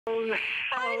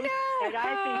I know. And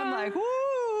I'm like,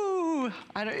 woo!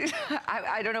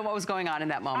 I don't know what was going on in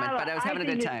that moment, but I was having a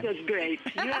good time. It's just great.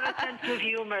 You have a sense of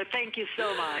humor. Thank you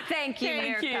so much. Thank you,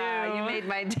 Mirka. You made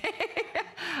my day.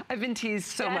 I've been teased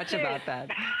so much about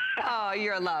that. Oh,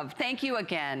 you're a love. Thank you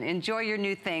again. Enjoy your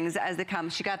new things as they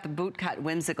come. She got the bootcut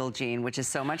whimsical jean, which is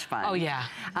so much fun. Oh, yeah.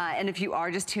 And if you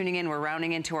are just tuning in, we're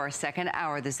rounding into our second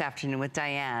hour this afternoon with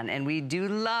Diane, and we do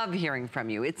love hearing from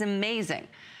you. It's amazing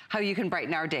how you can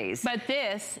brighten our days. But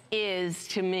this is,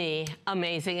 to me,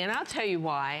 amazing, and I'll tell you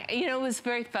why. You know, it was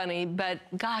very funny, but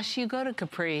gosh, you go to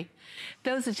Capri,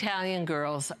 those Italian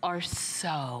girls are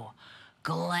so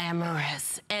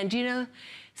glamorous. And you know,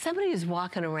 somebody is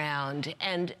walking around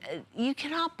and you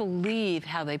cannot believe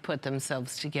how they put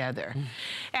themselves together.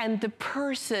 And the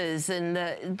purses and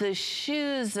the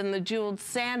shoes and the jeweled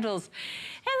sandals.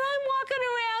 And I'm walking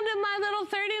around in my little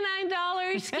 $39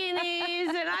 skinnies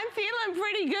and I'm feeling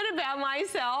pretty good about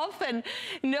myself. And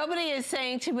nobody is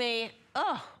saying to me,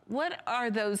 oh, what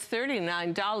are those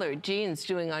 $39 jeans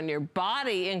doing on your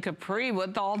body in Capri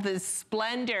with all this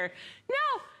splendor?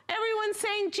 No, everyone's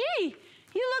saying, gee,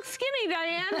 you look skinny,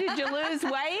 Diane. Did you lose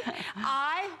weight?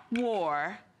 I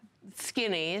wore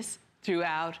skinnies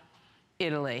throughout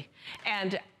Italy.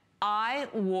 And I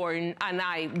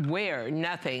wear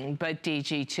nothing but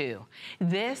DG2.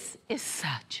 This is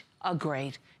such a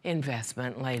great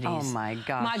investment, ladies. Oh my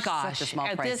gosh. My gosh. Such a small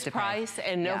at price this price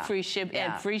and no free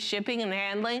and free shipping and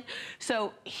handling.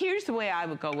 So here's the way I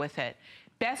would go with it.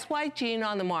 Best white jean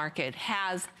on the market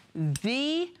has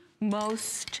the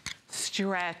most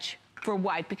stretch for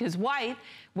white, because white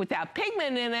without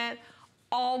pigment in it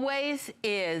always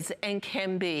is and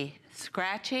can be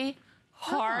scratchy,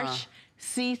 harsh,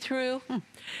 see-through.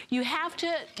 You have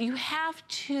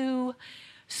to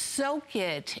soak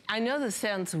it. I know this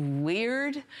sounds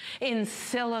weird, in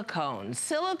silicone.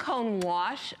 Silicone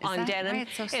wash on denim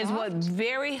is what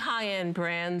very high-end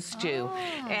brands do.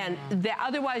 And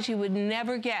otherwise you would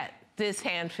never get this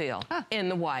hand feel in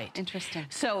the white. Interesting.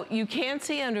 So you can't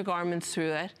see undergarments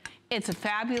through it. It's a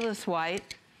fabulous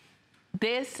white.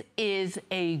 This is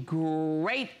a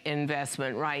great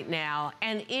investment right now,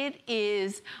 and it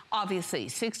is obviously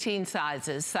 16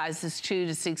 sizes, sizes 2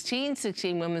 to 16,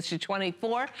 16 women's to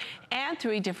 24, and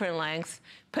 3 different lengths.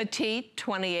 Petite,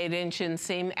 28-inch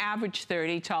inseam, average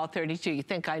 30, tall 32. You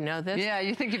think I know this? Yeah,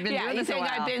 you think you've been doing this a while. Yeah, you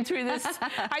think I've been through this?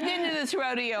 I've been to this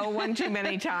rodeo one too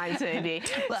many times, maybe.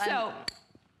 Well, so,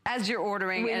 as you're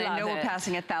ordering, and I know we're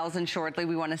passing 1,000 shortly,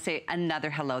 we want to say another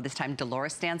hello. This time,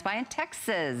 Dolores stands by in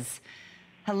Texas.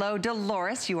 Hello,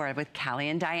 Dolores. You are with Callie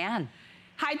and Diane.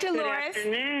 Hi, Dolores.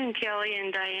 Good afternoon, Kelly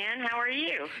and Diane. How are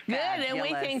you? Good, and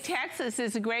we think Texas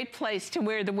is a great place to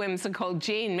wear the whimsical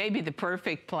jean, maybe the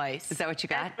perfect place. Is that what you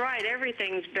got? That's right.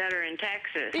 Everything's better in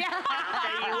Texas. Yeah. I'll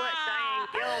tell you what, Diane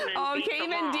Gilman okay,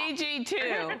 even DG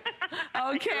too.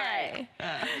 Okay.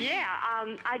 Yeah,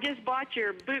 I just bought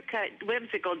your bootcut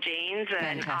whimsical jeans,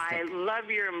 and I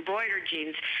love your embroidered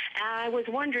jeans. And I was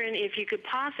wondering if you could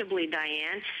possibly,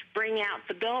 Diane, bring out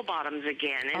the bell bottoms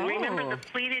again. And remember the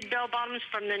pleated bell bottoms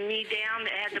from the knee down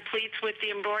that had the pleats with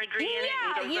the embroidery in it?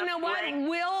 Yeah, you know what?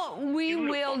 We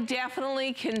will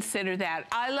definitely consider that.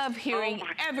 I love hearing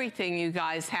everything you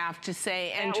guys have to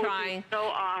say and trying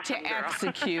to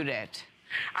execute it.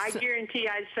 I guarantee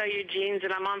I'd sell you jeans,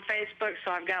 and I'm on Facebook,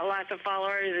 so I've got lots of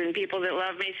followers and people that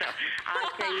love me. So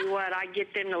I'll tell you what, I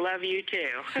get them to love you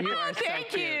too. You are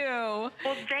thank you.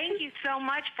 Well, thank you so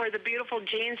much for the beautiful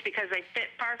jeans, because they fit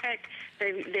perfect.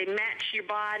 They match your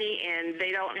body, and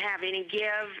they don't have any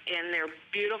give, and they're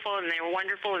beautiful, and they're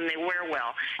wonderful, and they wear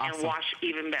well and wash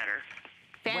even better.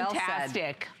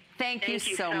 Fantastic. Thank you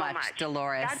so much,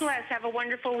 Dolores. God bless. Have a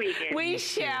wonderful weekend. We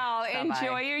shall.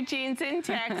 Enjoy your jeans in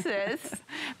Texas.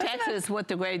 Texas, what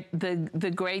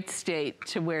the great state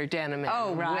to wear denim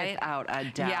in, right? Without a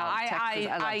doubt. Yeah,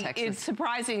 I love Texas. It's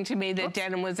surprising to me that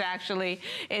denim was actually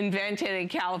invented in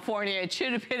California. It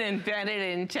should have been invented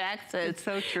in Texas. It's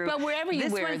so true. But wherever you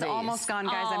wear these. This one's almost gone,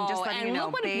 guys. I'm just letting you know.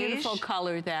 And look what a beautiful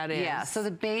color that is. Yeah, so the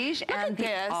beige and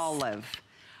the olive.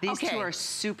 These two are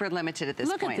super limited at this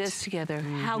point. Look at this together.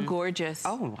 How gorgeous.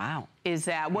 Oh, wow. Is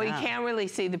that? Well, you can't really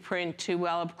see the print too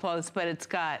well up close, but it's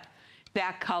got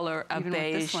that color of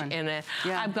beige in it.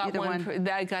 Yeah, I've got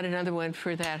I got another one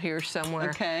for that here somewhere.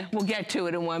 Okay. We'll get to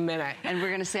it in 1 minute. And we're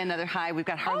going to say another hi. We've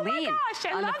got Harleen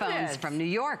on the phones from New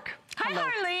York. Hi,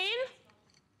 Harleen.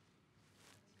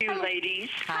 You ladies.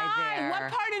 Hi there.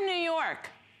 What part of New York?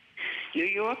 New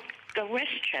York,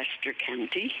 Westchester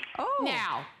County. Oh.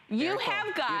 Now, you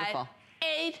have got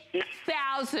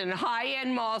 8,000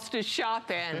 high-end malls to shop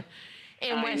in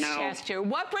Westchester.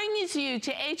 What brings you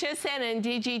to HSN and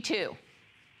DG2?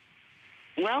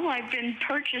 Well, I've been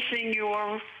purchasing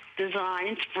your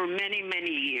designs for many,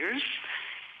 many years,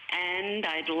 and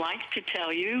I'd like to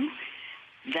tell you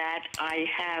that I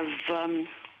have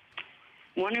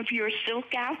one of your silk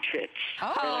outfits.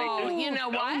 Oh, you know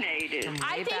what? Donated.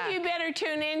 I think you better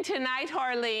tune in tonight,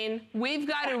 Harleen. We've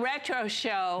got a retro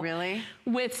show. Really?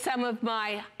 With some of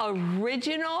my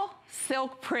original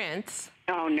silk prints.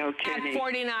 Oh, no kidding. At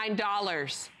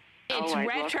 $49. It's I'd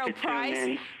retro love to price,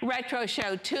 tune retro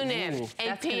show. Tune in,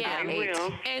 8 p.m. I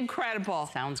will. Incredible.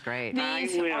 Sounds great.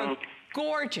 These I will. are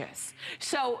gorgeous.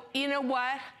 So, you know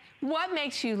what? What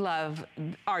makes you love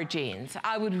our jeans?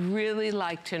 I would really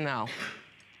like to know.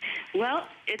 Well,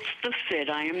 it's the fit.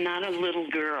 I am not a little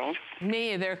girl.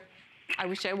 Me either. I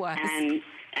wish I was.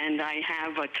 And I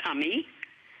have a tummy.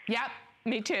 Yep,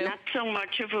 me too. Not so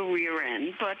much of a rear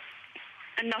end, but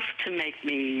enough to make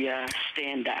me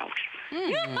stand out.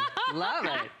 Love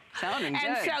it. Sounding good.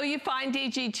 And so you find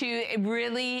DG2, it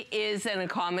really is an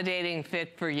accommodating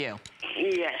fit for you.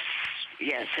 Yes,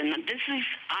 yes. And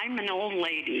I'm an old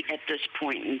lady at this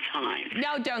point in time.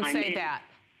 No, don't say that.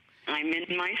 I'm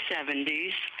in my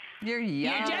 70s. You're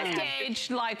young. You just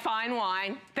aged like fine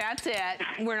wine. That's it.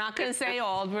 We're not going to say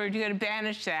old. We're going to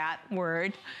banish that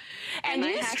word. And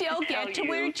you still get to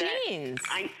wear jeans.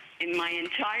 In my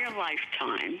entire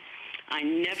lifetime, I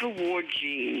never wore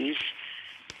jeans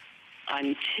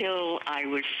until I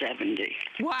was 70.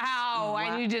 Wow.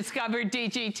 And you discovered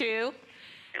DG2?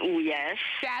 Yes.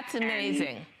 That's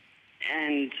amazing.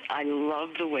 And I love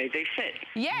the way they fit.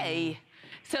 Yay.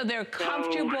 So they're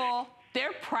comfortable.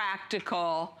 They're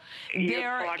practical.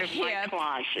 They're part of my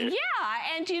closet.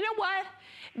 Yeah, and you know what?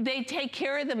 They take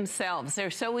care of themselves.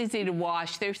 They're so easy to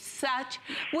wash. They're such,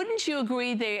 wouldn't you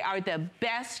agree they are the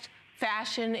best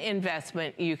fashion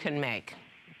investment you can make?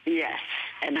 Yes,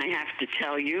 and I have to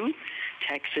tell you,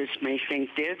 Texas may think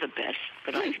they're the best,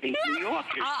 but I think New York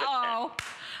is the best.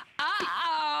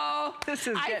 Uh-oh. This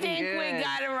is getting I think good. We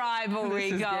got a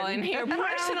rivalry going here.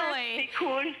 Personally.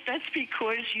 Well, that's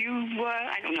because you,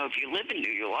 I don't know if you live in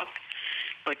New York,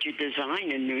 but you design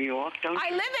in New York, don't you?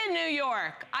 I live in New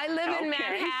York. I live in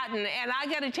Manhattan, and I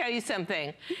got to tell you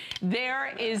something.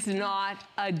 There is not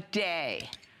a day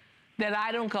that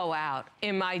I don't go out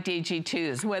in my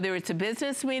DG2s, whether it's a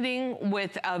business meeting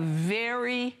with a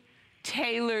very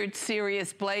tailored,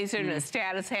 serious blazer and a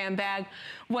status handbag,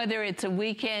 whether it's a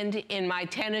weekend in my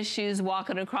tennis shoes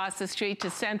walking across the street to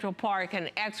Central Park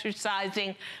and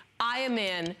exercising, I am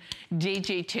in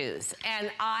DG2s.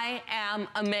 And I am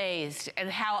amazed at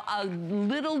how a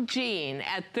little jean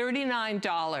at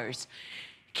 $39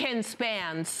 can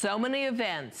span so many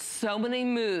events, so many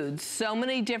moods, so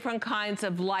many different kinds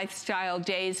of lifestyle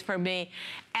days for me,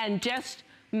 and just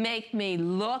make me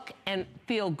look and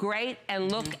feel great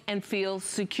and look and feel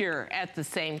secure at the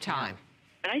same time.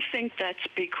 I think that's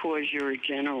because you're a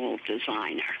general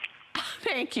designer.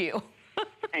 Thank you.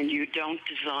 And you don't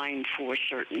design for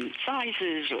certain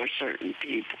sizes or certain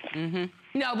people.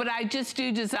 No, but I just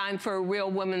do design for a real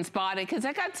woman's body because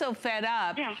I got so fed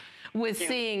up with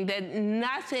seeing that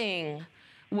nothing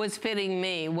was fitting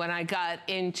me when I got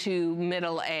into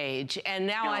middle age. And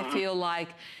now I feel like,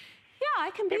 yeah,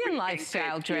 I can be in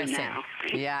lifestyle dressing.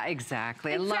 Yeah,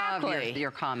 exactly. I love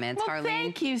your comments, well, Harleen.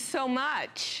 Thank you so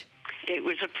much. It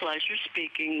was a pleasure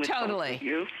speaking with both of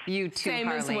you. You too, Same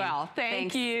Harleen. as well.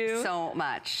 Thanks you so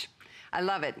much. I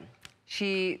love it.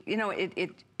 She, you know,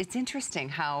 it's interesting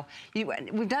how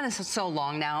we've done this so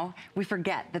long now, we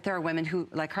forget that there are women who,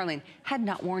 like Harleen, had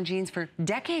not worn jeans for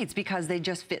decades because they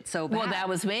just fit so bad. Well, that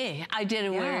was me. I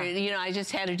didn't wear, you know, I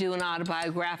just had to do an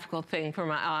autobiographical thing for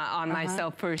my, on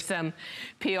myself for some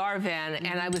PR event.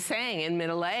 And I was saying in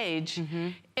middle age,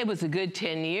 it was a good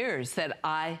 10 years that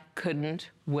I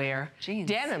couldn't wear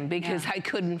denim because I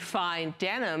couldn't find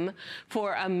denim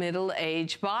for a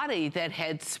middle-aged body that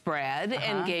had spread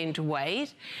and gained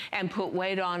weight and put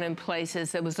weight on in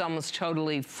places that was almost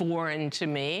totally foreign to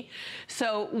me.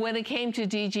 So when it came to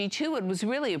DG2, it was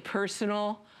really a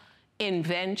personal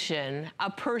invention, a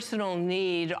personal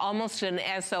need, almost an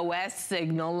SOS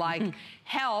signal like,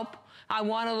 help, I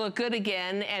want to look good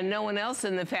again, and no one else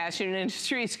in the fashion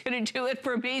industry is going to do it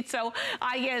for me, so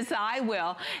I guess I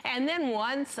will. And then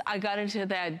once I got into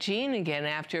that jean again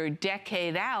after a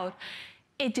decade out,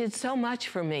 it did so much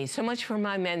for me, so much for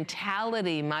my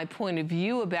mentality, my point of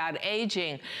view about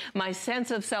aging, my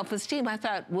sense of self-esteem. I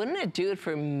thought, wouldn't it do it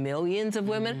for millions of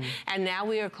women? And now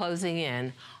we are closing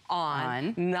in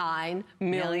on 9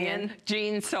 million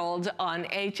jeans sold on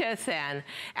HSN.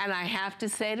 And I have to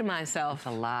say to myself,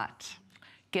 a lot.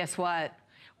 Guess what?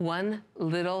 One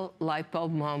little light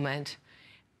bulb moment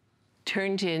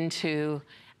turned into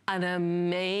an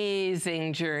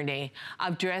amazing journey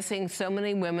of dressing so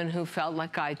many women who felt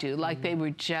like I do, like they were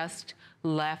just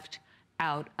left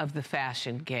out of the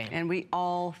fashion game. And we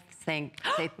all say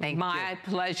thank you. My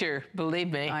pleasure,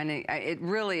 believe me. I know, it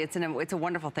really, it's a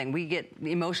wonderful thing. We get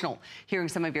emotional hearing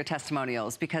some of your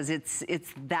testimonials because it's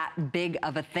that big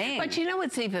of a thing. But you know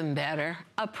what's even better?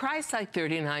 A price like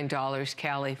 $39,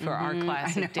 Callie, for our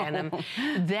classic denim.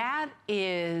 That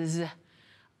is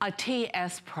a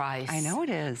TS price. I know it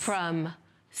is. From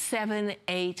 7,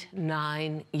 8,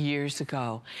 9 years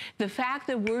ago. The fact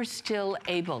that we're still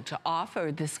able to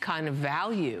offer this kind of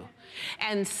value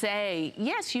and say,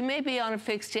 yes, you may be on a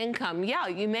fixed income. Yeah,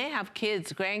 you may have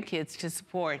kids, grandkids to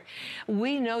support.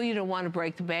 We know you don't want to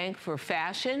break the bank for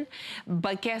fashion,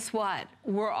 but guess what?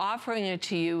 We're offering it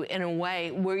to you in a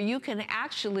way where you can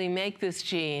actually make this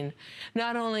jean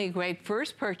not only a great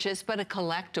first purchase, but a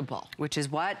collectible. Which is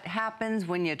what happens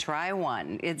when you try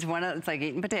one. It's like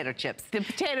eating potato chips. The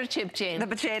potato chip jean. The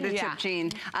potato chip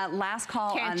jean. Last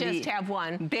call Can't on just the have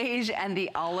one. Beige and the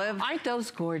olive. Aren't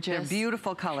those gorgeous? They're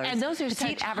beautiful colors. And those are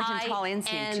petite, such average, and tall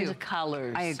inseam too.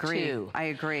 colors. I agree. Too. I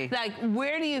agree. Like,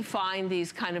 where do you find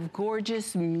these kind of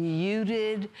gorgeous,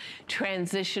 muted,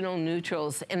 transitional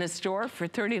neutrals in a store for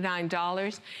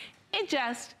 $39? It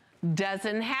just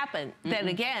doesn't happen. Then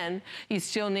again, you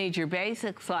still need your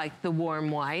basics like the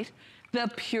warm white, the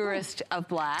purest of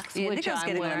blacks, the which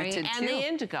I'm wearing, and too. the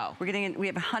indigo. We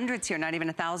have hundreds here, not even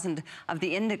 1,000 of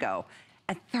the indigo.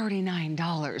 At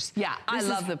 $39. Yeah, I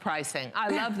love the pricing. I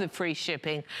love the free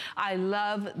shipping. I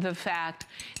love the fact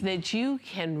that you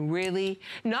can really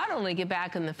not only get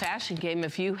back in the fashion game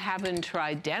if you haven't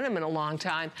tried denim in a long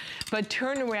time, but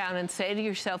turn around and say to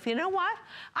yourself, you know what?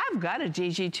 I've got a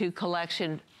DG2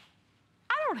 collection.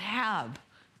 I don't have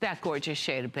that gorgeous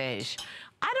shade of beige.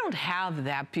 I don't have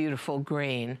that beautiful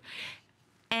green.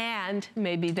 And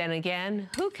maybe then again,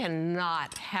 who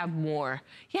cannot have more?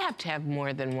 You have to have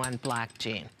more than one black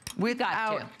jean.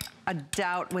 Without a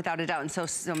doubt. And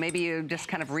so maybe you just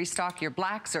kind of restock your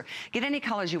blacks or get any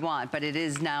colors you want, but it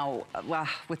is now,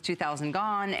 with 2,000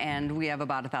 gone, and we have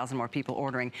about 1,000 more people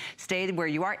ordering. Stay where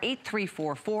you are.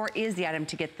 8344 is the item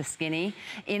to get the skinny.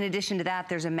 In addition to that,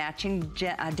 there's a matching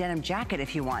denim jacket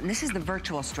if you want. And this is the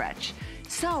virtual stretch.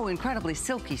 So incredibly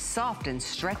silky, soft, and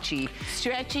stretchy.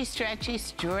 Stretchy, stretchy,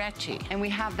 stretchy. And we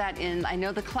have that in, I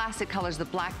know, the classic colors, the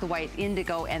black, the white,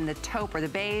 indigo, and the taupe or the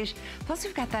beige. Plus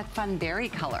we've got that fun berry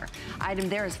color. Item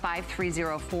there is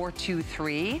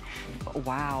 530423.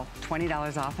 Wow,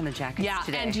 $20 off on the jackets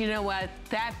today. And you know what?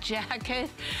 That jacket,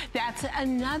 that's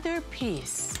another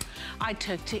piece I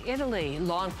took to Italy.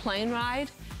 Long plane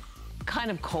ride, kind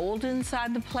of cold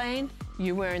inside the plane.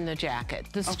 You're wearing the jacket.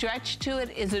 The stretch to it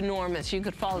is enormous. You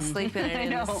could fall asleep in it in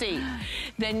the seat.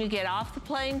 Then you get off the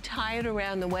plane, tie it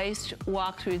around the waist,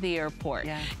 walk through the airport.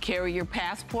 Carry your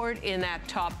passport in that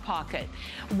top pocket.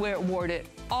 Wore it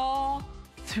all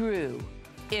through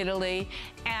Italy,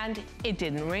 and it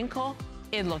didn't wrinkle.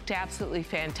 It looked absolutely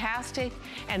fantastic.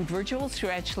 And virtual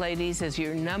stretch, ladies, is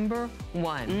your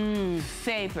 #1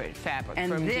 favorite fabric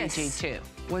from DG2.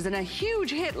 Was a huge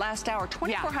hit last hour.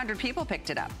 2,400 people picked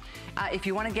it up. If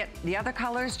you want to get the other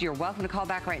colors, you're welcome to call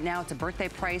back right now. It's a birthday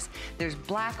price. There's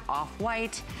black,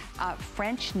 off-white,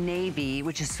 French navy,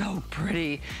 which is so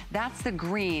pretty. That's the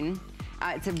green.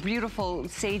 It's a beautiful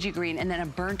sagey green, and then a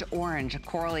burnt orange, a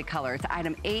corally color. It's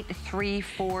item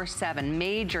 8347,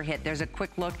 major hit. There's a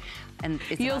quick look, and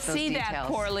it's You'll about those see details. that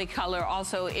corally color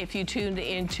also if you tuned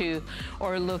into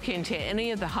or look into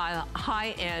any of the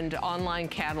high-end online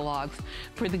catalogs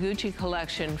for the Gucci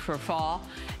collection for fall.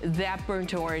 That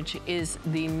burnt orange is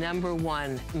the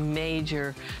 #1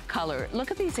 major color.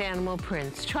 Look at these animal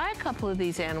prints. Try a couple of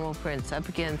these animal prints up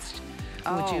against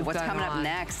what's coming up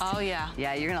next? Oh, yeah.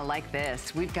 Yeah, you're gonna like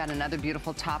this. We've got another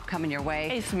beautiful top coming your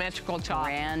way. Asymmetrical top.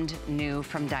 Brand new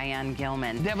from Diane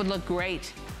Gilman. That would look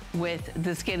great with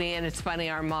the skinny, and it's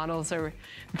funny, our models are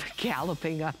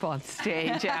galloping up on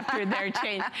stage after their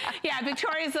change. Yeah,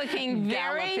 Victoria's looking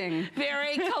very,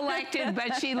 very collected,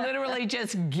 but she literally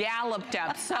just galloped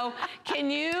up. So can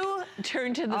you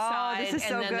turn to the side this is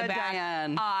so and then good, the back?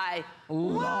 Diane. I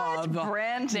love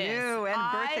brand this. new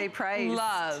and birthday price. I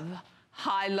love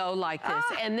high-low like this.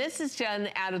 And this is done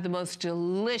out of the most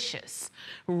delicious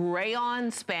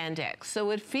rayon spandex. So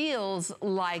it feels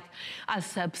like a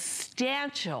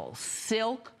substantial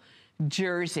silk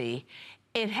jersey.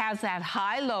 It has that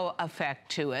high-low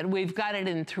effect to it. We've got it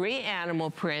in 3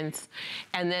 animal prints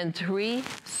and then 3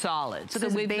 solids. So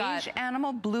there's a beige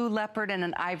animal, blue leopard, and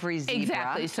an ivory zebra.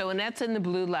 Exactly. So Annette's in the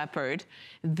blue leopard.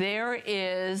 There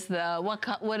is the,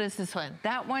 what is this one?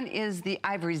 That one is the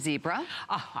ivory zebra.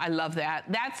 Oh, I love that.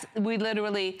 We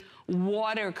literally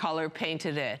watercolor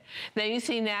painted it. Then you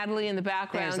see Natalie in the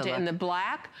background in the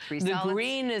black. The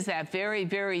green is that very,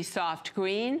 very soft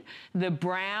green. The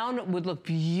brown would look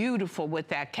beautiful with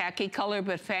that khaki color,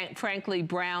 but frankly,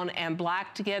 brown and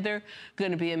black together,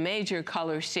 going to be a major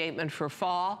color statement for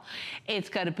fall. It's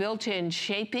got a built-in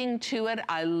shaping to it.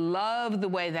 I love the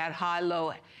way that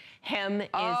high-low hem is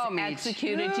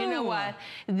executed. You know what?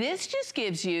 This just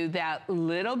gives you that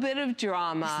little bit of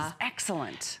drama. This is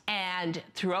excellent. And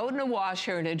throw it in a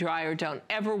washer and a dryer. Don't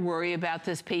ever worry about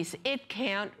this piece. It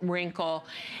can't wrinkle.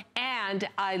 And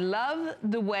I love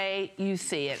the way you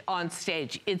see it on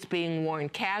stage. It's being worn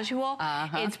casual.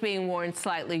 It's being worn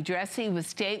slightly dressy with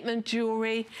statement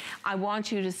jewelry. I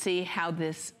want you to see how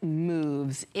this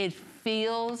moves. It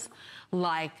feels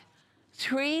like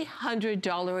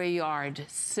 $300 a yard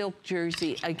silk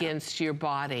jersey against your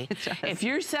body. If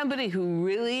you're somebody who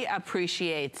really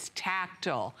appreciates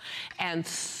tactile and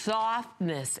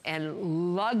softness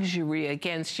and luxury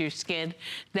against your skin,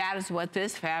 that is what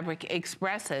this fabric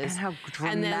expresses. And how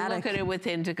dramatic. And then look at it with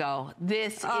indigo.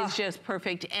 This is just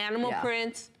perfect. Animal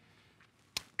prints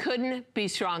couldn't be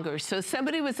stronger. So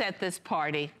somebody was at this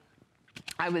party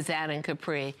I was at in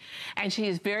Capri, and she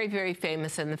is very, very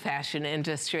famous in the fashion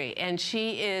industry, and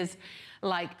she is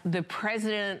like the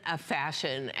president of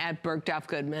fashion at Bergdorf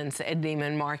Goodman's and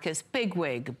Neiman Marcus. Big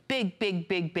wig, big, big,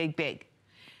 big, big, big.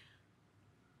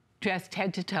 Dressed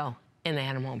head to toe in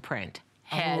animal print.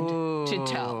 Head to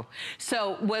toe.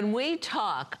 So when we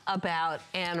talk about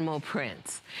animal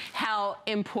prints, how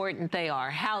important they are,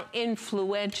 how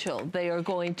influential they are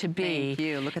going to be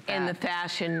Look at that. in the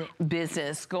fashion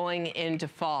business going into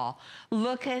fall.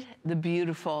 Look at the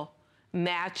beautiful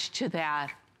match to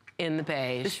that in the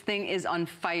beige. This thing is on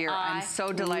fire. I'm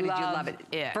so delighted you love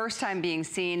it. First time being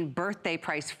seen, birthday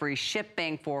price free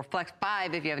shipping for Flex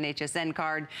 5 if you have an HSN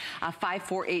card,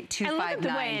 548259. And look at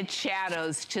the way it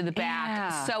shadows to the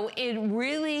back. So it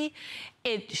really,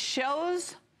 it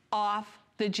shows off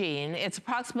the jean. It's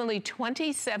approximately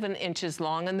 27 inches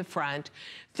long in the front,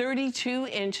 32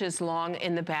 inches long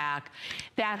in the back.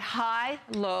 That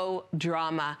high-low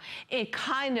drama, it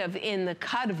kind of, in the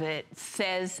cut of it,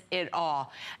 says it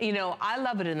all. You know, I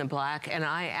love it in the black, and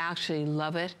I actually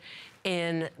love it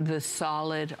in the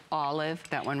solid olive.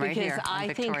 That one right here, because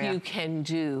I think you can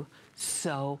do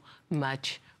so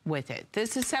much with it.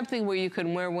 This is something where you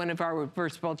can wear one of our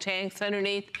reversible tanks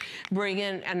underneath, bring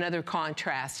in another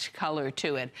contrast color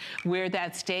to it. Wear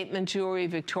that statement jewelry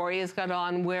Victoria's got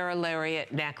on, wear a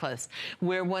lariat necklace.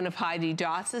 Wear one of Heidi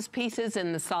Dass's pieces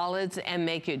in the solids and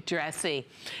make it dressy.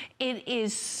 It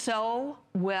is so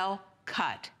well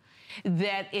cut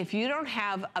that if you don't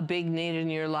have a big need in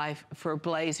your life for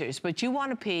blazers, but you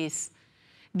want a piece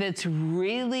that's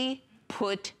really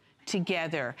put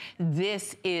together,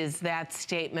 this is that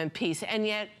statement piece, and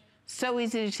yet so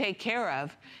easy to take care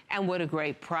of, and what a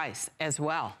great price as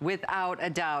well. Without a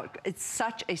doubt. It's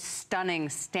such a stunning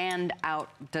standout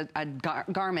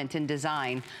garment and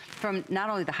design from not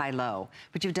only the high-low,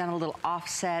 but you've done a little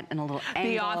offset and a little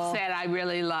angle. The offset I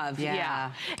really love,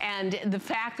 And the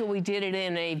fact that we did it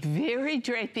in a very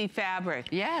drapey fabric.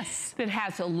 That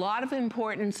has a lot of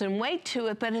importance and weight to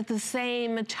it, but at the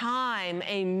same time,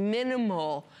 a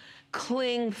minimal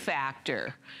cling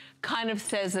factor kind of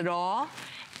says it all.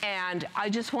 And I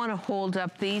just want to hold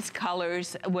up these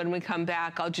colors. When we come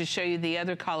back, I'll just show you the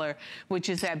other color, which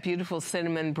is that beautiful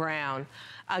cinnamon brown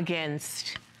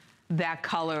against that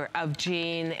color of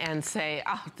jean, and say,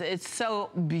 oh, it's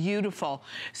so beautiful.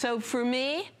 So for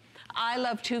me, I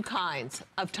love two kinds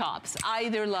of tops. I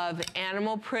either love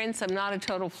animal prints. I'm not a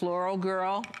total floral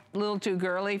girl, a little too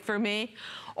girly for me.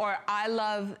 Or I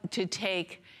love to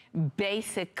take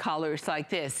basic colors like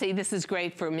this. See, this is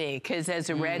great for me because as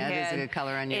a redhead, that is a good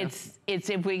color on you. It's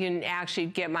if we can actually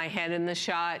get my head in the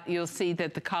shot, you'll see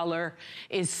that the color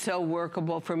is so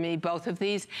workable for me, both of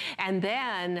these. And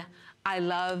then I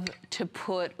love to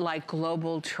put like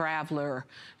global traveler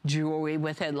jewelry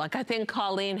with it. Like I think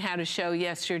Colleen had a show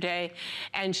yesterday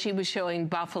and she was showing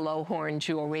buffalo horn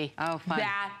jewelry. Oh, fun.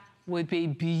 That would be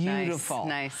beautiful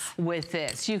nice. With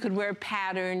this. You could wear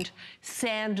patterned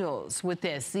sandals with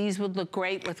this. These would look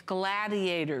great with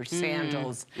gladiator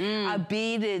sandals, a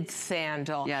beaded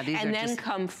sandal. And then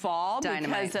come fall,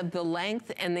 because of the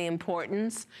length and the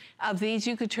importance of these,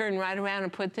 you could turn right around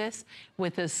and put this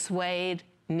with a suede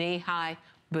knee-high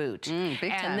boot.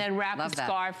 And then wrap a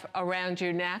scarf around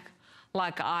your neck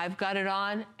like I've got it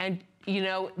on, and you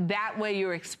know, that way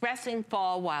you're expressing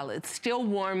fall while it's still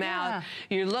warm out.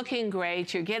 You're looking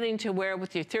great. You're getting to wear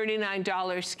with your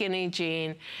 $39 skinny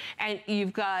jean, and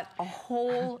you've got a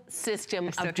whole system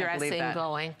of dressing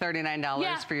going.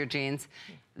 $39 for your jeans.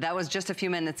 That was just a few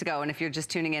minutes ago, and if you're just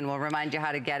tuning in, we'll remind you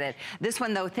how to get it. This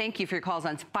one, though, thank you for your calls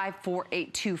on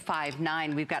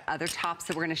 548-259. We've got other tops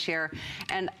that we're going to share.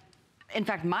 And, in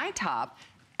fact, my top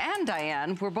and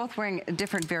Diane, we're both wearing a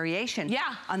different variation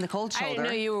on the cold shoulder. I didn't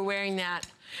know you were wearing that.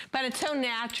 But it's so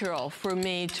natural for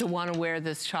me to want to wear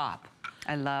this top.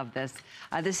 I love this.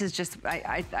 This is just,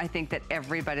 I think that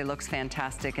everybody looks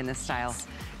fantastic in this style.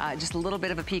 Just a little bit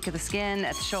of a peek of the skin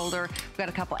at the shoulder. We've got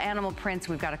a couple animal prints.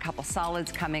 We've got a couple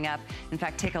solids coming up. In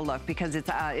fact, take a look because it's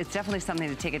definitely something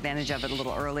to take advantage of it a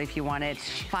little early if you want it.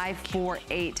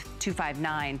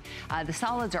 548-259. The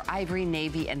solids are ivory,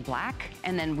 navy, and black.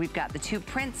 And then we've got the two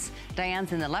prints.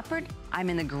 Diane's in the leopard. I'm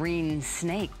in the green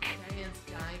snake. Diane's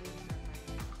dying.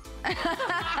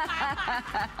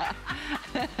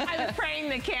 I was praying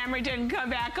the camera didn't come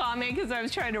back on me because I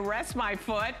was trying to rest my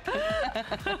foot.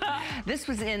 This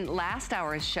was in last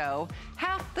hour's show.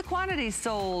 Half the quantity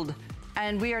sold.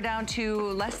 And we are down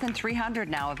to less than 300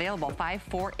 now available,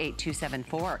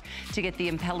 548-274, to get the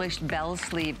embellished bell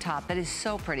sleeve top. That is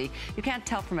so pretty. You can't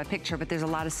tell from a picture, but there's a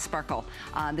lot of sparkle.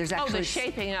 There's actually the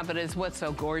shaping of it is what's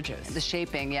so gorgeous. The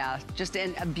shaping, yeah. Just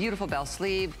in a beautiful bell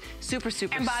sleeve, super,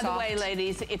 super soft. And by the way,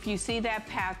 ladies, if you see that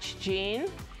patch jean,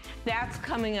 that's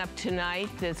coming up tonight,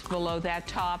 that's below that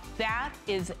top. That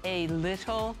is a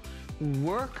little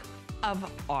work of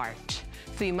art.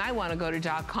 So you might want to go to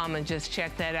 .com and just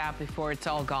check that out before it's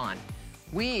all gone.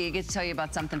 We get to tell you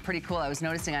about something pretty cool I was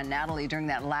noticing on Natalie during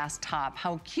that last top.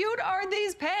 How cute are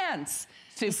these pants?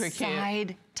 Super cute.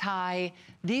 Side tie.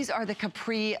 These are the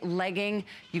capri legging.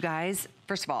 You guys,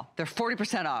 first of all, they're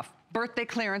 40% off. Birthday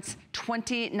clearance,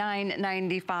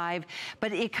 $29.95.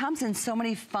 But it comes in so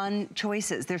many fun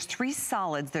choices. There's three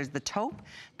solids. There's the taupe,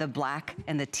 the black,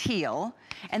 and the teal.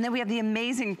 And then we have the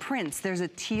amazing prints. There's a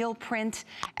teal print,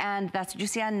 and that's what you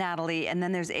see on Natalie. And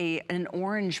then there's an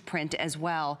orange print as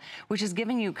well, which is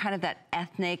giving you kind of that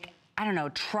ethnic, I don't know,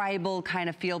 tribal kind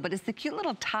of feel, but it's the cute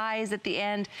little ties at the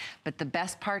end. But the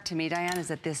best part to me, Diane, is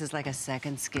that this is like a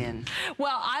second skin.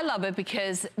 Well, I love it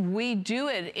because we do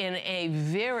it in a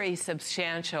very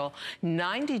substantial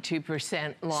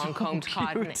 92% long combed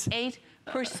cotton, 8%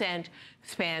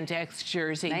 spandex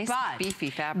jersey. Nice, but beefy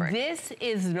fabric. This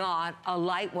is not a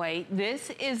lightweight.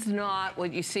 This is not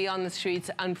what you see on the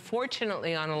streets,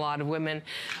 unfortunately, on a lot of women,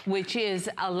 which is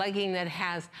a legging that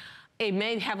has, it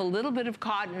may have a little bit of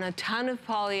cotton, a ton of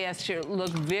polyester,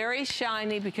 look very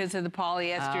shiny because of the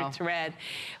polyester thread,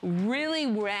 really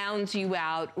rounds you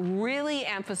out, really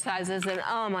emphasizes, and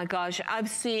oh my gosh, I've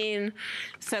seen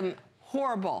some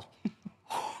horrible,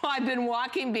 I've been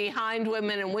walking behind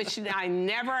women and wishing I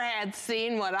never had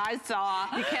seen what I saw.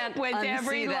 You can't with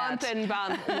every lump that. and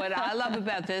bump. What I love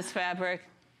about this fabric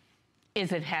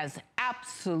is it has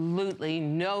absolutely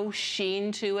no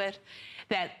sheen to it.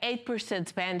 That 8%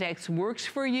 spandex works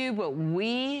for you, but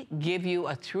we give you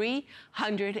a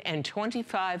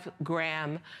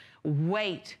 325-gram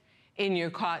weight in your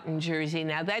cotton jersey.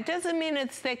 Now, that doesn't mean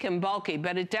it's thick and bulky,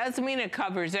 but it does mean it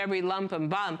covers every lump and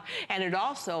bump, and it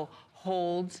also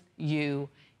holds you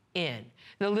in.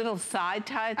 The little side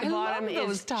tie at the bottom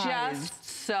is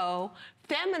just so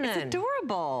feminine. It's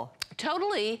adorable.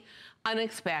 Totally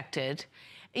unexpected.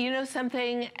 You know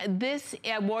something, this,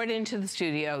 I wore it into the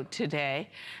studio today,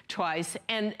 twice,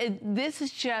 and this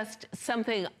is just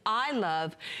something I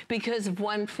love because of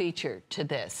one feature to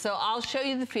this. So I'll show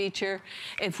you the feature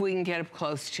if we can get up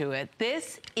close to it.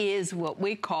 This is what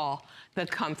we call the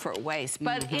comfort waist,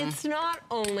 but it's not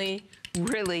only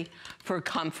really for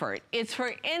comfort. It's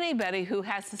for anybody who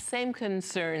has the same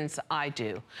concerns I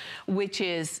do, which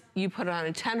is you put on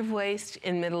a ton of waist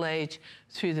in middle age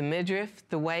through the midriff,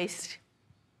 the waist,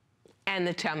 and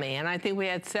the tummy. And I think we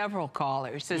had several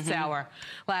callers this hour,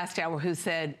 last hour, who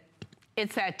said,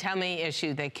 it's that tummy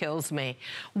issue that kills me.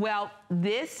 Well,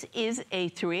 this is a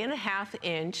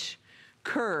 3.5-inch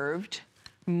curved,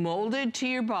 molded to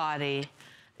your body,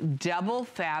 double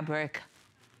fabric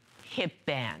hip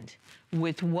band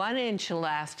with 1-inch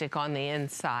elastic on the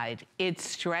inside. It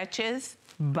stretches,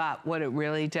 but what it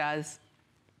really does,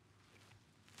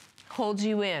 holds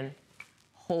you in,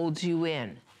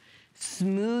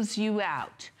 smooths you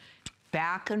out,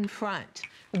 back and front,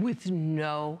 with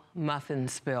no muffin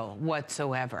spill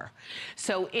whatsoever.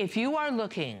 So if you are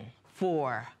looking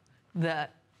for the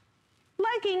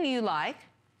legging you like,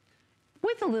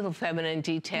 with a little feminine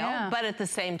detail, but at the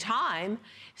same time,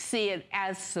 see it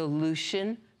as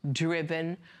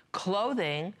solution-driven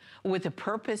clothing with a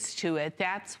purpose to it,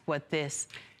 that's what this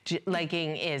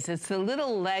legging is. It's the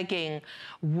little legging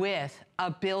with a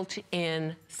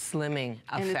built-in slimming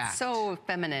effect. And it's so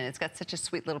feminine. It's got such a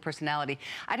sweet little personality.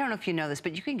 I don't know if you know this,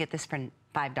 but you can get this for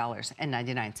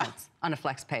 $5.99 on a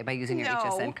flex pay by using your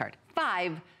HSN card.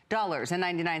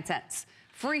 $5.99.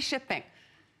 Free shipping.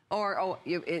 Or,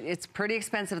 it's pretty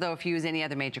expensive, though, if you use any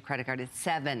other major credit card. It's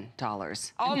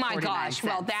 $7. Oh, my gosh.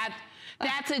 Well,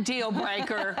 that's a deal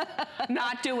breaker.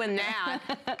 Not doing that.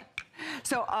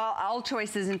 So all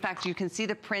choices. In fact, you can see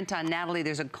the print on Natalie.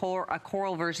 There's a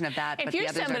coral version of that, but the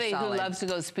others are solid. If you're somebody who loves to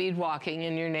go speed walking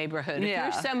in your neighborhood, if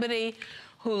you're somebody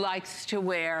who likes to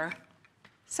wear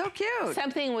so cute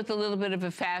something with a little bit of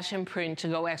a fashion print to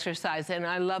go exercise, and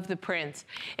I love the prints.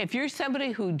 If you're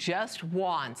somebody who just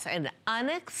wants an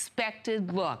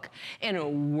unexpected look in a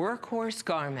workhorse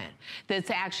garment that's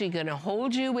actually going to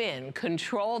hold you in,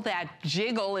 control that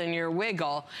jiggle in your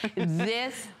wiggle,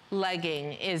 this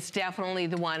legging is definitely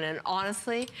the one. And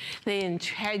honestly, the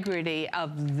integrity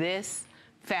of this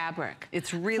fabric,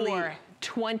 it's really for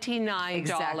 $29.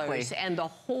 Exactly. And the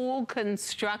whole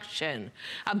construction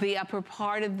of the upper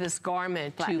part of this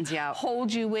garment to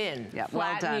hold you in,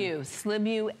 flatten you, slim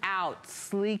you out,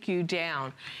 sleek you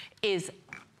down is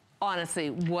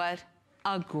honestly what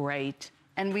a great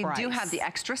And we do have the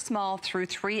extra small through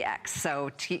 3X, so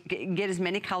get as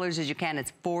many colors as you can.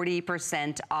 It's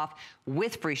 40% off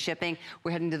with free shipping.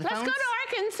 We're heading to the phones. Let's go to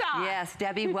Arkansas. Yes,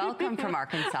 Debbie, welcome from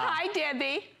Arkansas. Hi,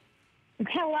 Debbie.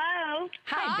 Hello.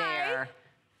 Hi there.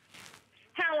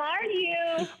 How are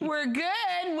you? We're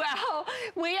good. Well,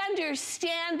 we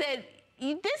understand that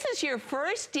this is your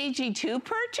first DG2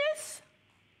 purchase?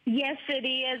 Yes, it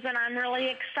is, and I'm really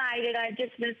excited. I've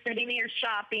just been sitting here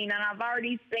shopping, and I've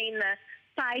already seen the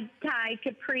side-tie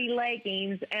capri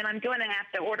leggings, and I'm going to have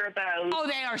to order those. Oh,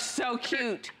 they are so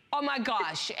cute. Oh, my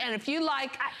gosh. And if you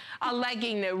like a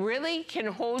legging that really can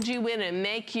hold you in and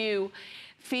make you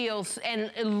feel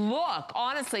and look,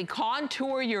 honestly,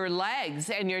 contour your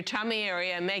legs and your tummy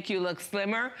area and make you look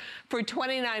slimmer for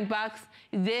 $29,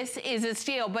 this is a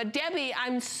steal. But, Debbie,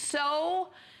 I'm so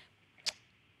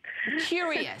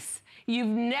curious. You've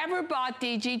never bought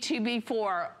DG2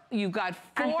 before. You've got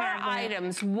 4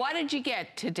 items. What did you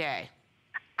get today?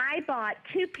 I bought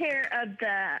 2 pair of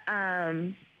the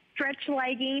stretch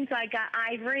leggings. I got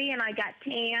ivory and I got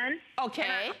tan.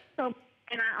 Okay.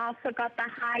 And I also got the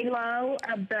high-low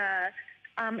of the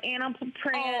animal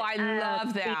print. Oh, I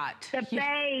love that. The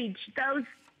beige. Those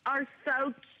are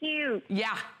so cute.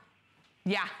 Yeah.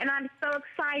 Yeah. And I'm so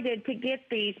excited to get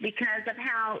these because of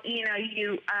how, you know,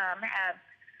 you have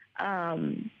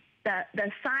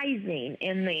the sizing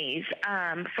in these.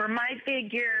 For my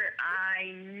figure,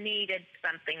 I needed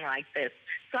something like this.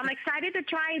 So I'm excited to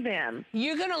try them.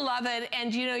 You're going to love it.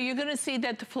 And, you know, you're going to see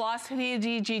that the philosophy of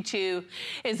DG2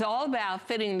 is all about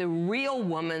fitting the real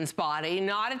woman's body,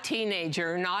 not a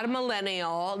teenager, not a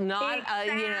millennial, not a,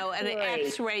 you know, an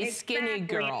X-ray skinny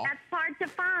girl. That's hard to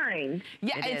find.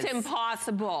 Yeah, it's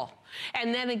impossible.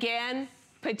 And then again,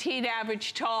 petite,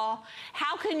 average, tall.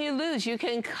 How can you lose? You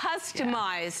can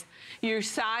customize your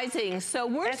sizing. So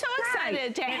we're so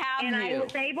excited to have you. And I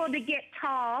was able to get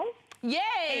tall. Yay!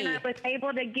 And I was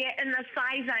able to get in the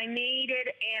size I needed,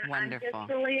 and I'm just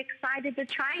really excited to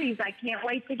try these. I can't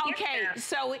wait to get them. Okay,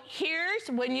 so here's,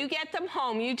 when you get them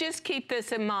home, you just keep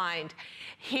this in mind.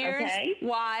 Here's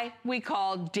why we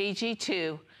call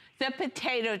DG2 the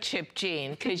potato chip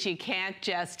jean, because you can't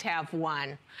just have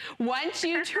one. Once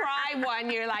you try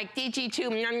one, you're like, DG2,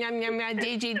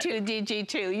 DG2,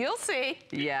 DG2. You'll see.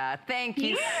 Yeah, thank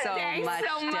you so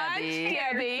much,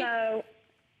 Debbie.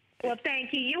 Well,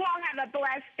 thank you. You all have a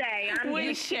blessed day.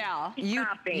 We shall.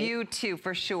 You too,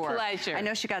 for sure. Pleasure. I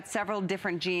know she got several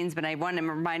different jeans, but I want to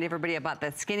remind everybody about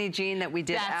the skinny jean that we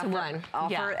did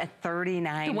offer at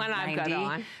 $39.90. The one I've got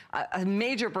on. A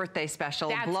major birthday special.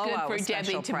 That's blowout good for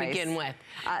Debbie to begin with,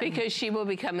 because she will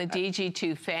become a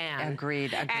DG2 fan.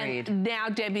 Agreed. And now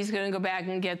Debbie's going to go back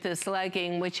and get this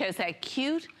legging, which has that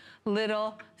cute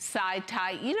little side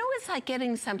tie. You know, it's like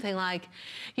getting something like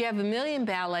you have a million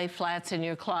ballet flats in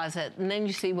your closet, and then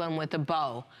you see one with a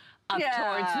bow up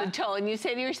towards the toe, and you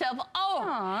say to yourself,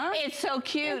 oh, it's so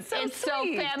cute. It's so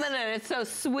feminine. It's so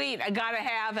sweet. I gotta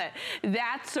have it.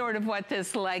 That's sort of what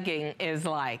this legging is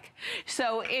like.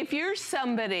 So if you're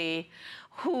somebody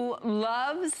who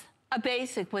loves a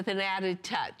basic with an added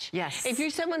touch. Yes. If you're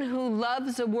someone who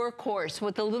loves a workhorse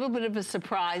with a little bit of a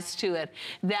surprise to it,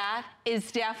 that is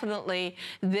definitely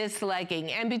this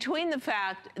legging. And between the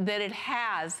fact that it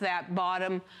has that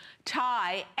bottom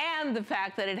tie and the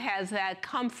fact that it has that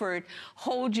comfort,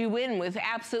 hold you in with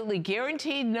absolutely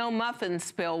guaranteed no muffin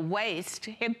spill waist,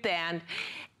 hip band,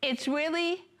 it's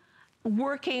really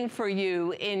working for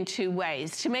you in two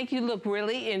ways: to make you look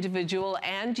really individual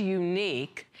and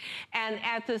unique, and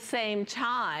at the same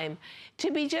time,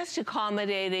 to be just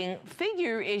accommodating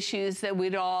figure issues that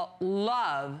we'd all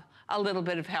love a little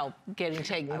bit of help getting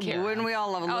taken care of. Wouldn't we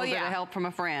all love a little bit of help from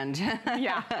a friend?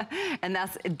 Yeah. And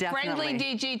that's definitely...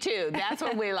 Friendly DG2, that's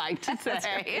what we like to say.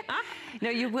 Right. No,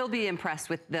 you will be impressed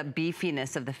with the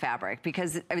beefiness of the fabric,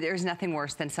 because there's nothing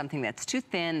worse than something that's too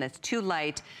thin, that's too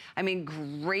light. I mean,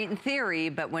 great in theory,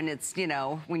 but when it's, you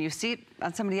know, when you see it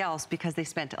on somebody else because they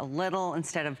spent a little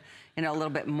instead of, you know, a little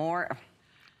bit more,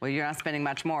 well, you're not spending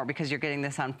much more because you're getting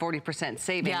this on 40%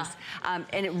 savings. Yeah.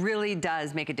 And it really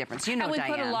does make a difference. You know, and we Diane.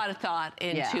 put a lot of thought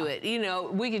into it. You know,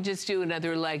 we could just do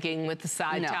another legging with the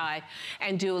side tie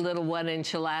and do a little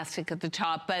 1-inch elastic at the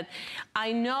top. But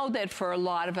I know that for a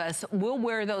lot of us, we'll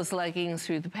wear those leggings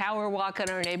through the power walk in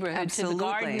our neighborhood, to the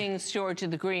gardening store, to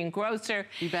the green grocer.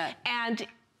 You bet. And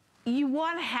you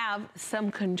want to have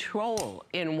some control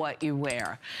in what you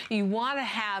wear. You want to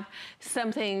have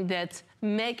something that's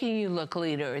making you look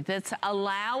leaner, that's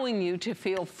allowing you to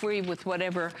feel free with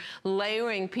whatever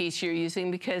layering piece you're using,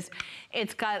 because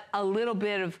it's got a little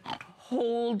bit of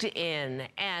hold in,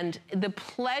 and the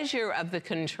pleasure of the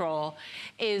control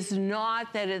is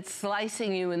not that it's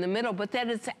slicing you in the middle, but that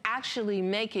it's actually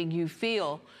making you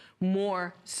feel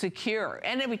more secure.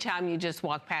 And every time you just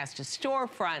walk past a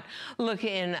storefront, look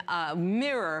in a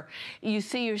mirror, you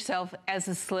see yourself as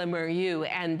a slimmer you,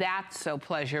 and that's so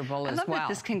pleasurable as well. I love that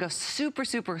this can go super,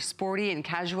 super sporty and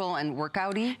casual and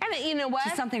workouty. And you know what?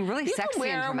 To something really sexy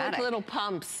and dramatic. You can wear them with little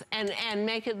pumps and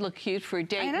make it look cute for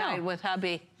date night with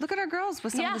hubby. Look at our girls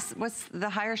with some of this, what's the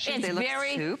higher shoes. They look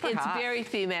super hot. It's very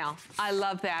female. I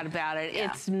love that about it. Yeah.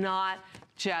 It's not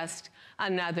just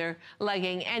another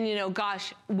legging. And you know,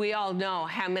 gosh, we all know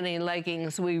how many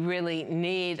leggings we really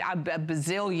need, a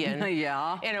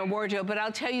bazillion in our wardrobe. But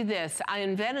I'll tell you this, I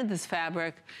invented this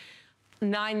fabric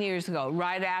 9 years ago,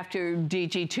 right after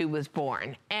DG2 was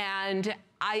born. And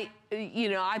I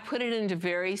put it into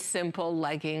very simple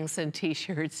leggings and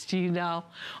t-shirts. Do you know,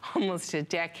 almost a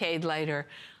decade later,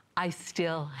 I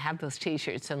still have those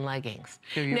t-shirts and leggings.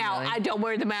 Now, really? I don't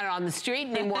wear them out on the street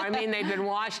anymore. I mean, they've been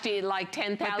washed like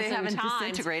 10,000 times. But they haven't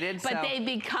disintegrated, But they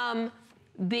become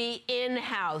the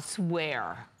in-house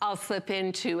wear I'll slip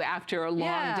into after a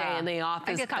long day in the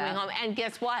office coming home. And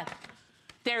guess what?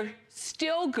 They're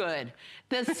still good.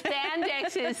 The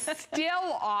spandex is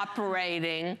still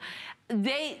operating.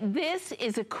 This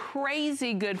is a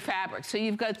crazy good fabric. So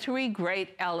you've got three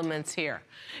great elements here.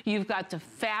 You've got the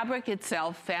fabric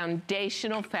itself.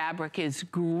 Foundational fabric is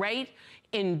great,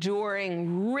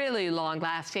 enduring, really long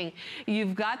lasting.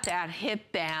 You've got that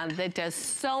hip band that does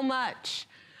so much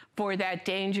for that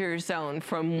danger zone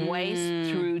from waist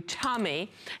through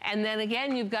tummy. And then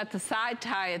again, you've got the side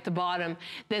tie at the bottom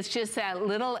that's just that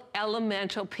little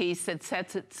elemental piece that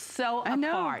sets it so apart.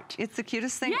 Know. It's the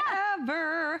cutest thing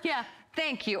ever. Yeah.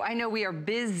 Thank you. I know we are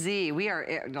busy.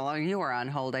 You are on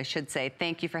hold, I should say.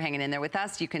 Thank you for hanging in there with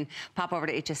us. You can pop over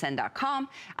to hsn.com.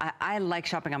 I like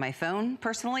shopping on my phone,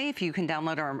 personally. If you can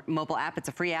download our mobile app, it's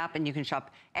a free app, and you can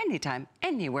shop anytime,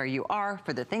 anywhere you are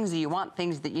for the things that you want,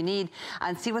 things that you need,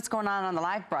 and see what's going on the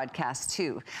live broadcast,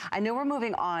 too. I know we're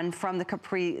moving on from the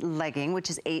capri legging, which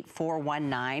is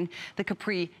 8419. The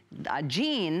capri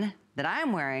jean that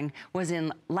I'm wearing was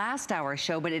in last hour's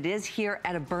show, but it is here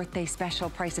at a birthday special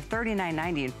price of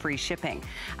 $39.90 and free shipping.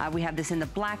 We have this in the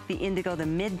black, the indigo, the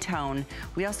mid-tone.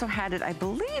 We also had it, I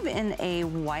believe, in a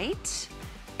white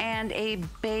and a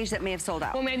beige that may have sold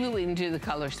out. Well, maybe we can do the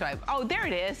color stripe. Oh, there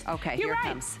it is. Okay, You're right. It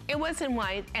comes. It was in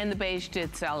white, and the beige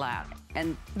did sell out.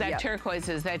 And that turquoise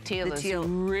is, that teal is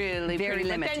really very pretty.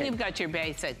 limited. But then you've got your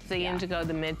basics, the indigo,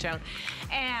 the mid-tone.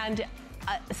 And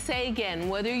say again,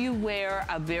 whether you wear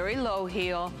a very low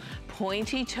heel,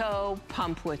 pointy toe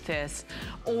pump with this,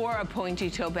 or a pointy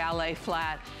toe ballet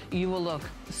flat, you will look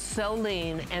so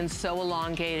lean and so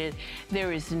elongated.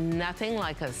 There is nothing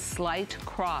like a slight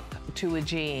crop to a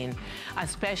jean,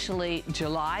 especially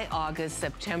July, August,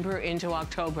 September into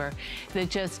October, that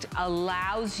just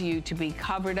allows you to be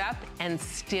covered up and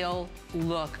still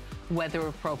look weather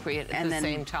appropriate at the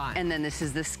same time. And then this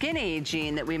is the skinny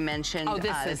jean that we mentioned. Oh,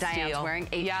 this is Diane's wearing,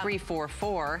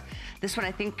 8344. This one,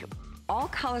 I think all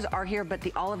colors are here, but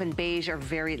the olive and beige are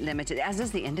very limited, as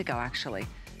is the indigo, actually.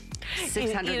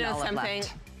 600 you know olive something?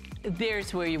 left.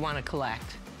 There's where you want to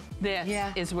collect.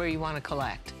 This is where you want to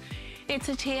collect. It's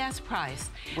a TS price.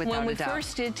 Without when we a doubt.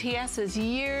 first did TS's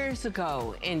years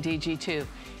ago in DG2,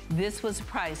 this was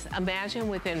price. Imagine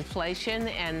with inflation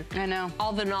and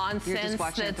all the nonsense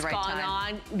that's gone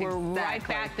on, we're right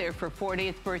back there for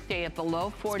 40th birthday at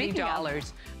below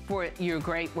 $40 for your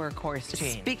great workhorse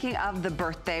jean. Speaking of the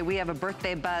birthday, we have a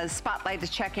birthday buzz spotlight to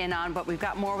check in on, but we've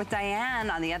got more with Diane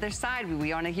on the other side.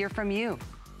 We want to hear from you.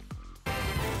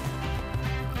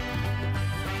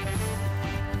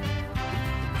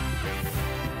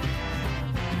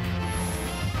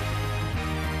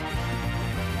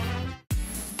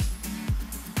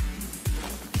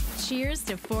 Cheers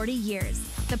to 40 years.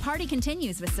 The party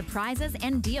continues with surprises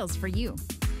and deals for you.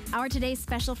 Our today's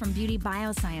special from Beauty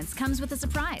Bioscience comes with a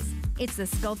surprise. It's the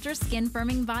Sculptor Skin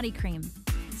Firming Body Cream.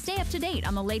 Stay up to date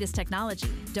on the latest technology.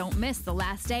 Don't miss the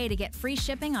last day to get free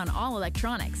shipping on all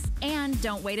electronics. And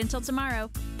don't wait until tomorrow.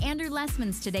 Andrew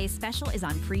Lessman's today's special is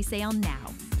on pre-sale now.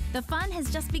 The fun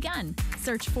has just begun.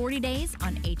 Search 40 days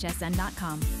on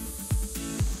hsn.com.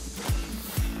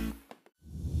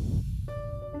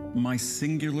 My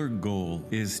singular goal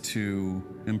is to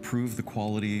improve the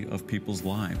quality of people's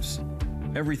lives.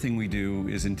 Everything we do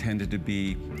is intended to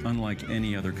be unlike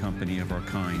any other company of our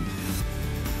kind.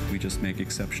 We just make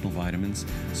exceptional vitamins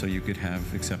so you could have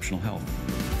exceptional health.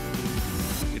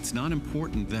 It's not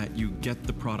important that you get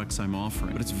the products I'm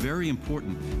offering, but it's very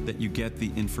important that you get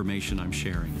the information I'm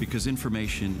sharing, because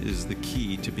information is the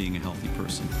key to being a healthy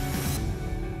person.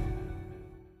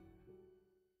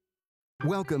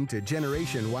 Welcome to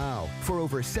Generation Wow. For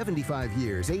over 75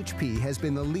 years, HP has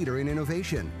been the leader in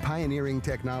innovation, pioneering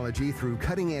technology through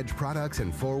cutting-edge products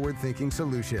and forward-thinking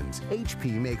solutions.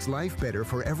 HP makes life better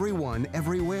for everyone,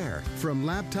 everywhere. From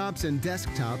laptops and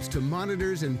desktops to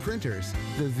monitors and printers,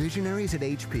 the visionaries at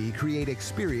HP create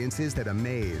experiences that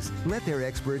amaze. Let their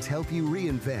experts help you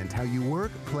reinvent how you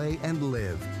work, play, and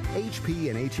live. HP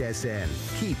and HSN.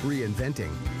 Keep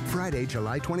reinventing. Friday,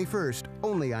 July 21st,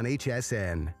 only on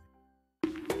HSN.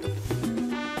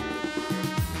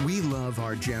 We love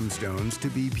our gemstones to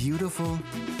be beautiful,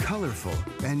 colorful,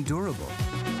 and durable.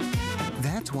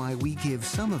 That's why we give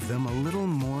some of them a little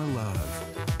more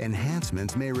love.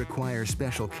 Enhancements may require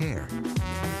special care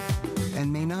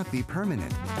and may not be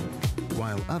permanent,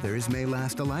 while others may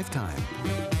last a lifetime.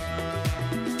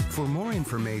 For more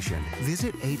information,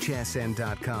 visit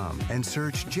hsn.com and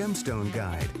search Gemstone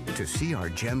Guide to see our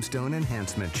gemstone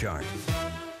enhancement chart.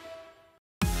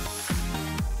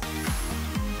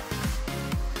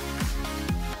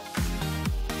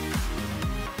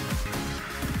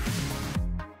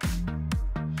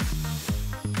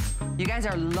 You guys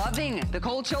are loving the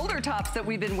cold shoulder tops that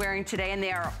we've been wearing today, and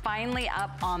they are finally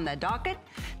up on the docket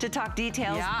to talk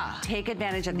details. Yeah. Take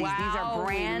advantage of these. Wow, these are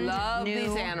brand we love new.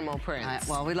 These animal prints.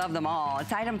 Well, we love them all.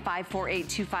 It's item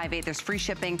 548258. There's free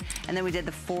shipping, and then we did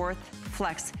the 4th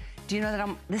flex. Do you know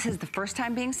that this is the first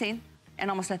time being seen,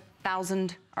 and almost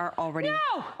 1,000 are already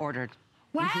ordered.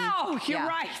 Wow, you're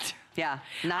right. Yeah,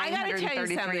 I gotta tell you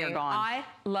 933 something. are gone. I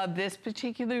love this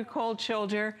particular cold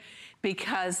shoulder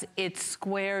because it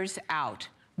squares out.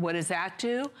 What does that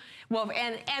do? Well,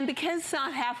 and because it's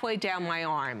not halfway down my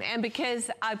arm, and because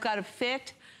I've got a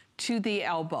fit to the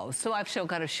elbow. So I've still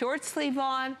got a short sleeve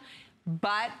on,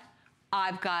 but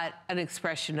I've got an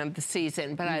expression of the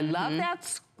season. But I love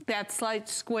that slight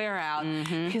square out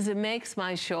because it makes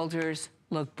my shoulders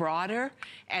look broader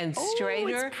and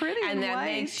straighter. It's pretty and that white.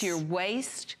 makes your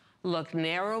waist look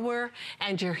narrower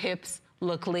and your hips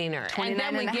look leaner.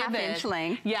 29.5-inch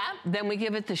length. Yeah, then we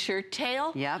give it the shirt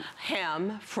tail, Yep.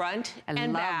 hem, front, and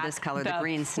love back. this color, the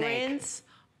green snake. The prints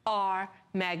are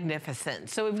magnificent.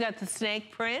 So we've got the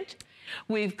snake print.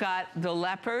 We've got the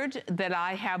leopard that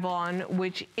I have on,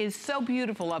 which is so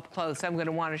beautiful up close. I'm going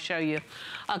to want to show you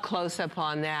a close-up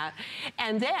on that.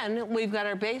 And then we've got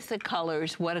our basic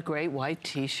colors. What a great white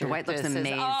T-shirt. The white looks this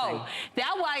amazing. Is. Oh,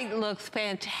 that white looks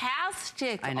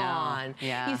fantastic I know. on.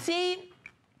 Yeah. You see,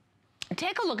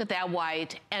 take a look at that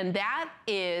white, and that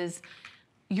is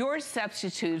your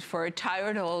substitute for a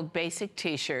tired old basic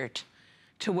T-shirt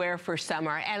to wear for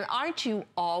summer. And aren't you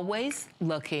always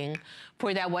looking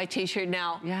for that white T-shirt?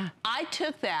 Now, I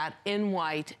took that in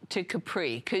white to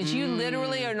Capri, because you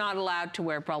literally are not allowed to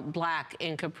wear black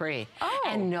in Capri. Oh.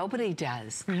 And nobody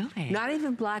does. Really? Not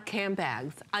even black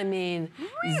handbags. I mean,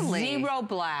 zero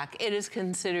black. It is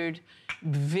considered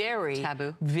very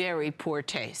taboo, very poor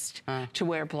taste to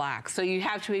wear black. So you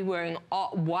have to be wearing all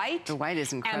white. The white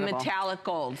is incredible. And metallic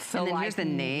gold. So and then like here's the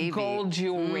navy. Gold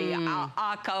jewelry,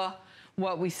 aka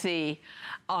what we see.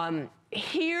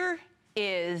 Here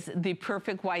is the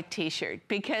perfect white T-shirt,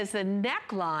 because the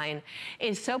neckline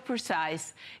is so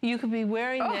precise. You could be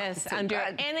wearing this so under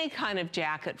good. any kind of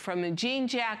jacket, from a jean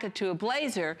jacket to a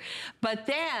blazer, but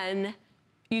then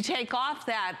you take off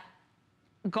that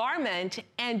garment,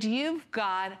 and you've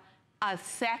got a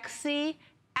sexy,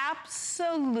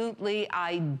 absolutely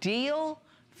ideal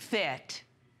fit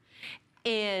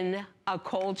in a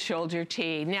cold shoulder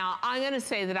tee. Now, I'm gonna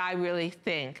say that I really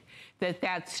think that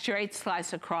that straight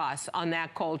slice across on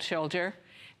that cold shoulder,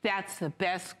 that's the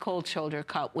best cold shoulder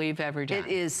cut we've ever done.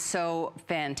 It is so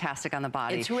fantastic on the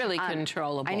body. It's really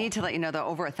controllable. I need to let you know that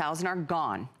over 1,000 are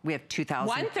gone. We have 2,000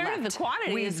 left. 1/3 of the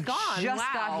quantity is gone. We just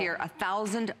wow. got here.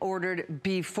 1,000 ordered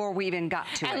before we even got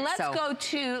to it. And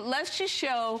let's just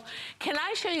show, can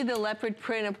I show you the leopard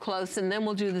print up close, and then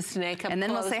we'll do the snake up close? And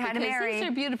then we'll say hi to Mary. These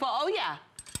are beautiful. Oh, yeah.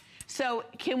 So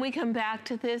can we come back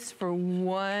to this for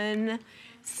 1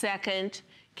 second?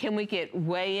 Can we get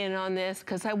way in on this?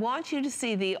 Because I want you to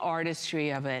see the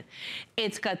artistry of it.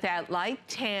 It's got that light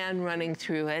tan running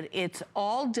through it. It's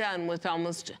all done with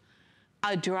almost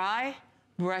a dry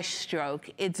brush stroke.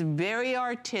 It's very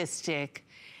artistic,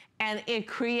 and it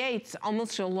creates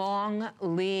almost a long,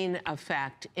 lean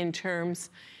effect in terms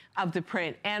of the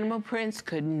print. Animal prints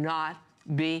could not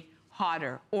be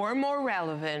hotter or more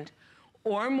relevant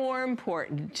or more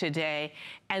important today.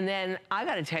 And then I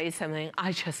gotta tell you something,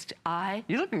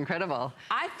 You look incredible.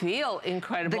 I feel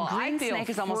incredible. The green I feel snake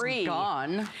is free. almost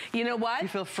gone. You know what? You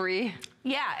feel free?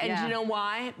 Yeah, and you know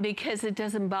why? Because it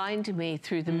doesn't bind to me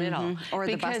through the middle. Or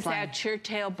the because bust line. that shirt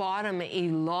tail bottom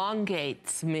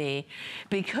elongates me,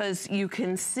 because you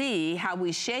can see how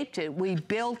we shaped it. We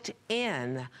built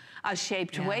in a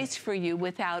shaped waist for you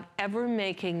without ever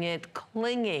making it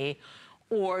clingy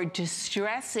or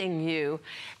distressing you.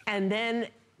 And then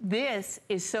this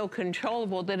is so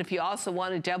controllable that if you also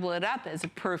want to double it up as a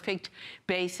perfect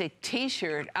basic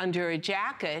t-shirt under a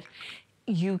jacket,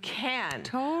 you can.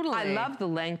 Totally. I love the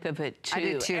length of it too. I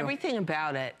do too. Everything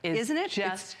about it is Isn't it?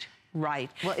 just right.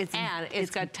 Well, it's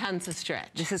got tons of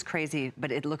stretch. This is crazy,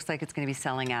 but it looks like it's going to be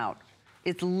selling out.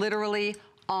 It's literally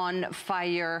on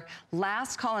fire.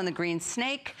 Last call on the green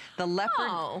snake. The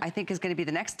leopard, I think, is going to be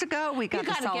the next to go. We got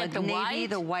the solid navy,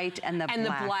 the white, and the black. And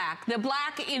the black. The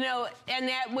black, you know, and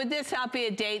that, would this not be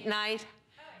a date night?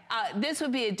 This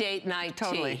would be a date night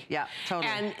tee. Yeah, totally.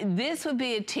 And this would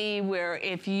be a tee where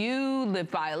if you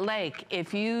live by a lake,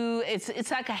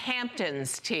 it's like a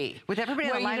Hamptons tee. With everybody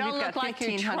on the line, we've got 1,500 left.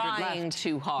 You don't look like you're trying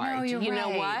too hard. No, you're you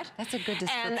know right. what? That's a good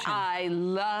description. And I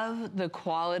love the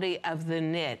quality of the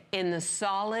knit. In the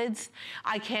solids,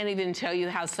 I can't even tell you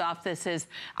how soft this is.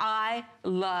 I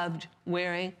loved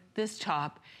wearing this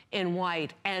top in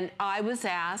white. And I was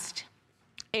asked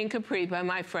in Capri by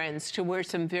my friends to wear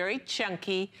some very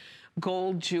chunky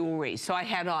gold jewelry. So I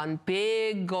had on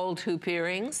big gold hoop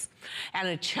earrings and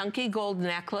a chunky gold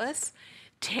necklace,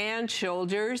 tan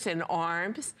shoulders and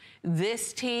arms,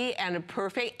 this tee, and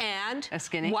a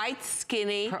skinny? white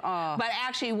skinny, but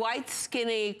actually white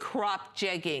skinny cropped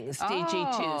jeggings,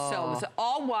 DG2. So it was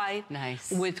all white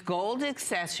with gold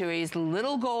accessories,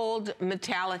 little gold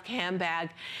metallic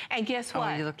handbag. And guess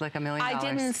what? Oh, you look like $1 million. I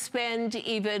didn't spend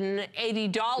even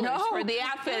 $80 for the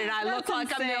outfit, and I look like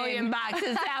 $1 million.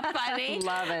 Is that funny?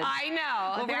 Love it. I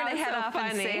know. Well, we're going to head off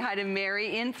and say hi to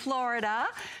Mary in Florida.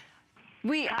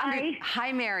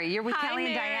 Hi, Mary. You're with Kelly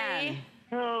and Diane.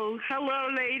 Oh, hello,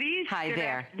 ladies. Hi Good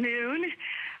there. Afternoon.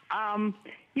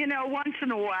 You know, once in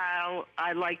a while,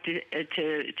 I like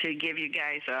to give you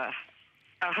guys a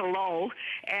hello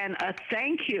and a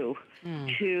thank you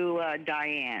to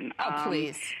Diane. Oh,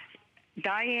 please.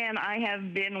 Diane, I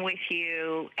have been with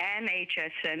you and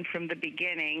HSN from the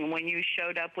beginning when you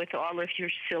showed up with all of your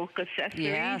silk accessories.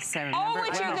 Yes, I remember. Oh,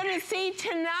 what you're going to see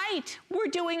tonight. We're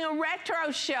doing a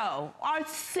retro show. Our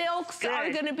silks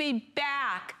are going to be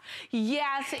back.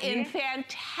 Yes, in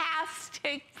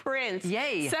fantastic prints.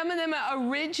 Yay. Some of them are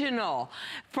original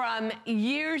from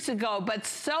years ago, but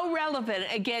so relevant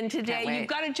again today. You've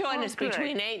got to join us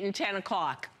between 8 and 10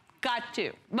 o'clock. Got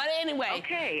to. But anyway.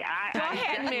 Okay. Go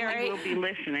ahead, Mary. We'll be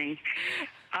listening.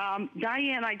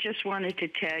 Diane, I just wanted to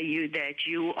tell you that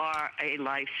you are a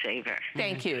lifesaver.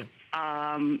 Thank you.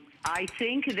 I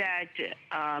think that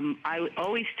I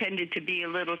always tended to be a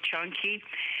little chunky,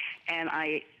 and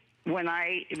when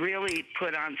I really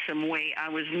put on some weight, I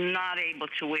was not able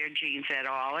to wear jeans at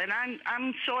all. And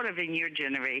I'm sort of in your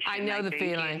generation. I know the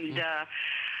feeling. And,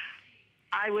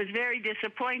 I was very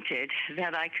disappointed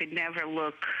that I could never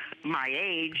look my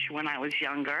age when I was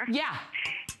younger. Yeah.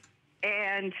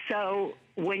 And so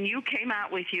when you came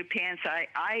out with your pants,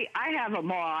 I have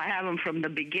them all. I have them from the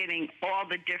beginning, all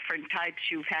the different types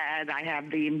you've had. I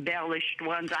have the embellished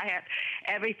ones. I have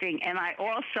everything. And I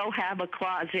also have a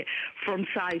closet from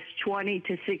size 20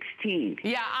 to 16.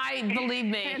 Yeah, believe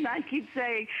me. And I keep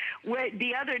saying,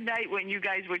 the other night when you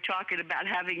guys were talking about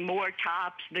having more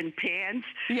tops than pants,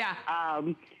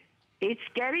 It's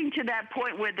getting to that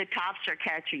point where the tops are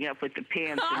catching up with the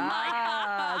pants.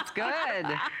 Ah, that's good.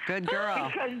 Good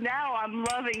girl. Because now I'm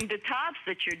loving the tops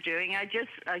that you're doing. I just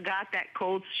got that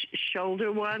cold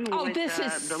shoulder one with this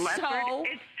is the leopard. So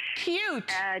it's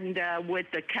cute. And with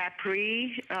the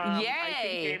capri. Yay. I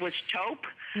think it was taupe.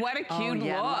 What a cute look.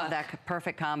 I love that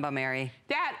perfect combo, Mary.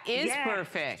 That is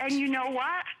perfect. And you know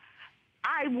what?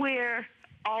 I wear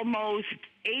almost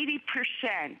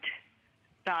 80%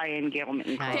 Diane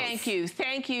Gilman. Nice.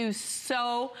 Thank you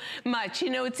so much.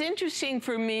 You know, it's interesting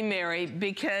for me, Mary,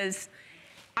 because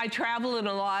I travel in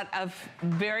a lot of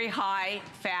very high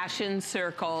fashion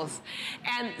circles,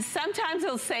 and sometimes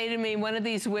they'll say to me, one of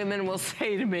these women will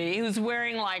say to me, who's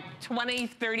wearing like 20,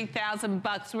 30,000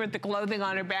 bucks worth of clothing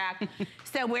on her back,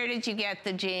 so where did you get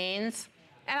the jeans?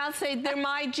 And I'll say, they're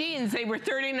my jeans. They were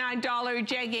 $39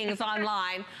 jeggings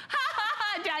online.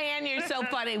 Diane, you're so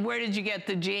funny. Where did you get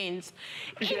the jeans?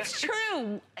 It's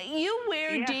true. You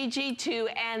wear DG2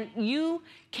 and you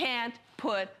can't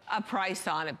put a price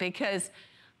on it because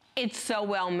it's so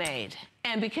well made.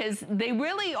 And because they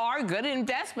really are good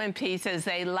investment pieces.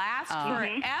 They last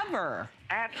forever.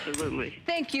 Absolutely.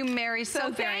 Thank you, Mary,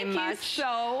 so very much. Thank you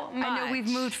so much. I know we've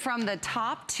moved from the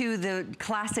top to the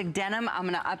classic denim. I'm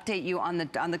going to update you on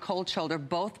the cold shoulder.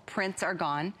 Both prints are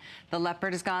gone. The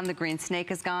leopard is gone. The green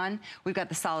snake is gone. We've got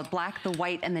the solid black, the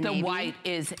white, and the navy. The white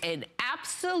is an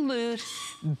absolute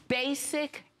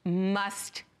basic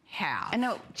must-have. And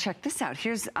now, check this out.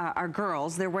 Here's our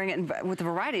girls. They're wearing it with a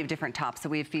variety of different tops that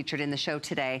we have featured in the show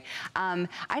today.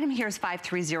 Item here is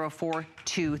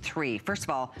 530423. First of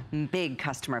all, big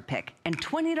customer pick. And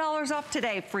 $20 off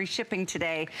today, free shipping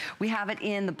today. We have it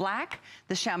in the black,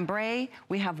 the chambray,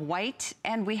 we have white,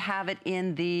 and we have it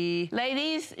in the...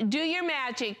 Ladies, do your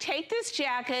magic. Take this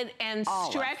jacket and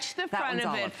stretch the front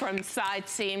of it from side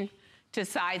seam to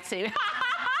side seam.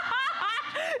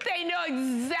 They know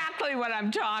exactly what I'm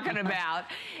talking about.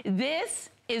 This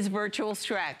is virtual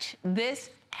stretch. This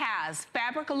has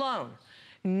fabric alone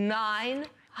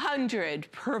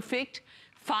 900 perfect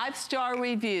 5-star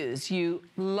reviews. You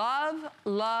love,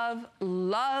 love,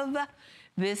 love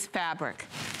this fabric.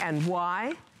 And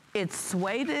why? It's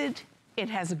suede. It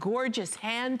has a gorgeous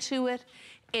hand to it.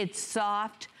 It's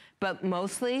soft, but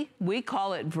mostly we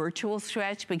call it virtual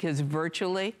stretch because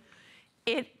virtually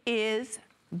it is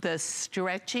the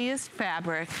stretchiest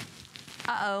fabric.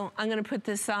 Uh-oh, I'm gonna put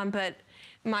this on, but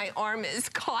my arm is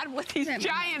caught with these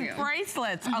giant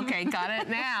bracelets. Okay, got it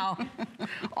now.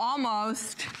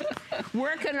 Almost.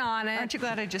 Working on it. Aren't you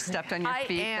glad I just stepped on your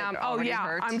feet? I am. Oh yeah,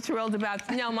 hurt? I'm thrilled about,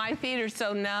 no, my feet are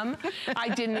so numb. I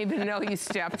didn't even know you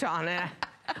stepped on it.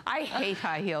 I hate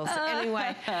high heels.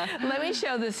 Anyway, let me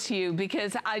show this to you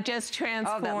because I just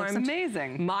transformed that looks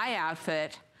amazing. My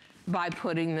outfit by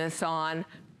putting this on.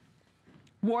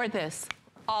 Wore this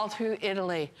all through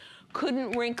Italy.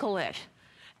 Couldn't wrinkle it.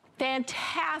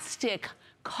 Fantastic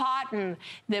cotton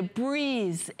that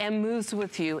breathes and moves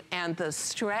with you. And the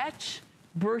stretch,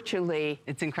 virtually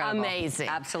it's incredible. Amazing.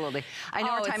 Absolutely. I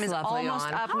know our time is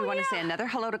almost up. We want to say another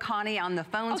hello to Connie on the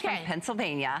phones from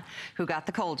Pennsylvania, who got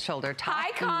the cold shoulder.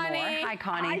 Hi, Connie. Hi,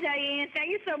 Connie. Hi, Diane.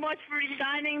 Thank you so much for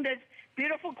designing this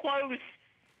beautiful clothes.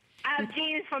 I have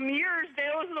jeans from years. They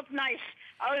always look nice.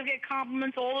 I always get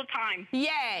compliments all the time.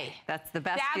 Yay. That's the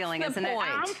best feeling, isn't it?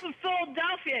 I'm from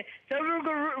Philadelphia, so we're going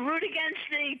to root against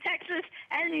the Texas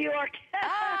and New York.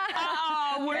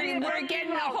 We're getting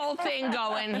the whole thing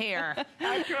going here.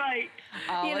 That's right.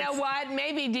 You know what?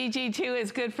 Maybe DG2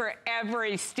 is good for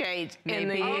every state in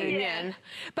the union.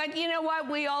 But you know what?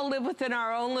 We all live within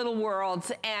our own little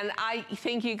worlds, and I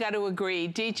think you got to agree.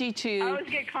 DG2. I always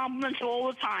get compliments all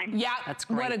the time. Yeah, that's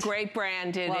great. What a great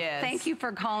brand it is. Thank you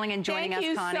for calling and joining us,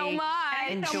 Connie. Thank you so much.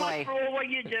 Thanks so much for all what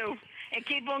you do. And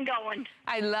keep on going.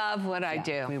 I love what I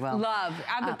do. We will. Love.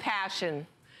 I have a passion.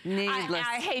 Needless.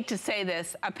 I hate to say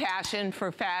this, a passion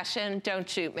for fashion. Don't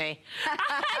shoot me.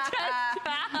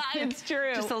 It's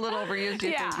true. Just a little overused.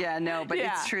 Yeah, no, but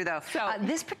it's true though. So,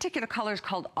 this particular color is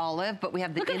called olive, but we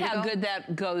have the indigo. Look at how good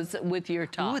that goes with your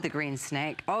top. Ooh, the green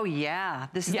snake. Oh yeah,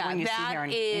 this is the one you see here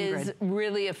in Ingrid. That is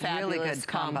really a fabulous really good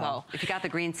combo. If you got the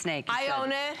green snake, I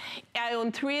own it. I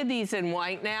own 3 of these in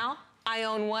white now. I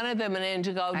own one of them in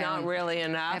indigo, not really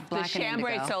enough. I have black the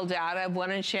chambray and indigo. sold out. I have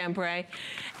one in chambray,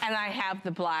 and I have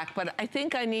the black. But I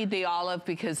think I need the olive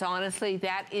because honestly,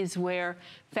 that is where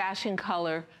fashion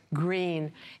color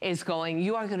green is going.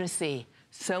 You are going to see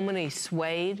so many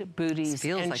suede booties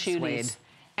and shooties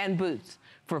and boots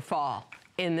for fall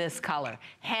in this color.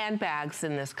 Handbags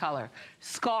in this color.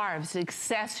 Scarves,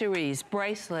 accessories,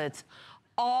 bracelets,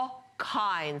 all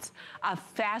kinds of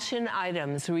fashion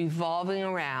items revolving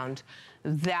around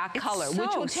that color, so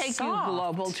which will take soft. you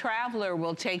Global Traveler,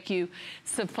 will take you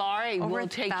Safari, will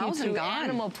take you through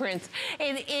animal prints.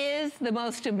 It is the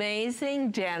most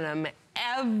amazing denim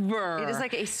ever. It is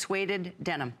like a suede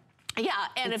denim. Yeah,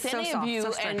 and it's if any soft, of you,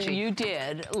 and stretchy. you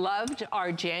did, loved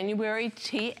our January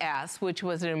TS, which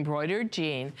was an embroidered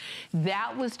jean,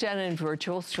 that was done in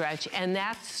virtual stretch, and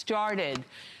that started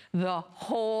the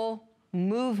whole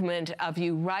movement of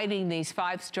you writing these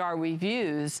 5-star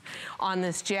reviews on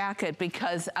this jacket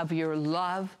because of your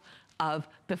love of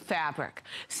the fabric.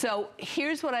 So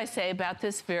here's what I say about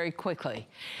this very quickly.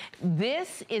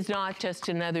 This is not just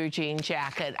another jean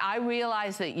jacket. I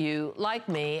realize that you, like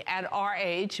me, at our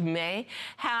age, may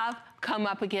have come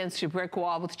up against a brick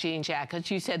wall with jean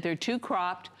jackets. You said they're too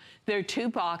cropped, they're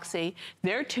too boxy,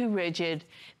 they're too rigid,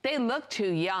 they look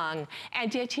too young,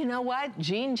 and yet you know what?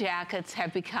 Jean jackets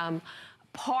have become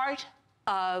part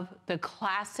of the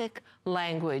classic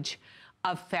language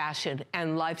of fashion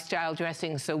and lifestyle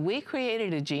dressing. So we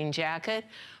created a jean jacket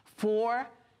for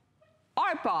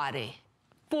our body,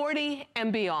 40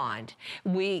 and beyond.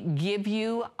 We give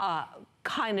you a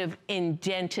kind of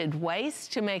indented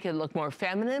waist to make it look more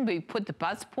feminine. We put the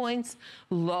bust points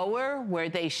lower where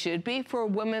they should be for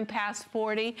women past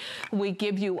 40. We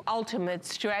give you ultimate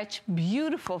stretch,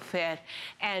 beautiful fit,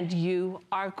 and you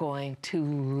are going to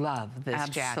love this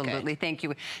jacket. Absolutely, thank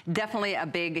you. Definitely a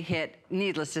big hit.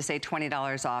 Needless to say,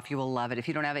 $20 off. You will love it. If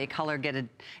you don't have a color, get it.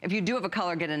 If you do have a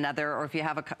color, get another. Or if you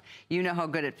have a, you know how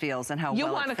good it feels and how well it fits.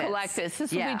 You want to collect this.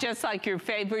 This will be just like your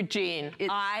favorite jean.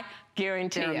 I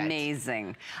guarantee it. They're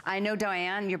amazing. I know,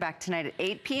 Diane, you're back tonight at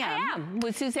 8 p.m. I am,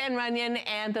 with Suzanne Runyon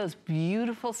and those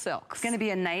beautiful silks. It's going to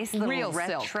be a nice little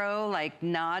retro, like,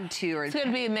 nod to, or it's going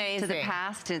to be amazing, to the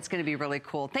past. It's going to be really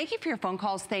cool. Thank you for your phone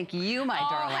calls. Thank you, my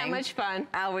darling. How much fun.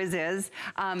 Always is.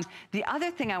 The other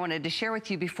thing I wanted to share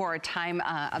with you before our time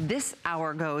of this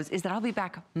hour goes is that I'll be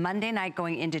back Monday night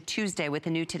going into Tuesday with a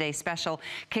new Today Special,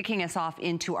 kicking us off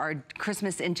into our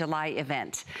Christmas in July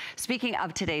event. Speaking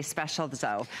of Today's Special,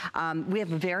 though, we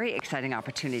have a very exciting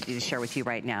opportunity to share with you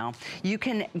right now. You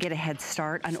can get a head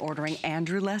start on ordering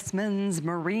Andrew Lessman's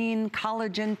Marine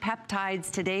Collagen Peptides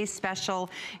Today's Special.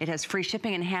 It has free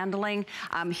shipping and handling.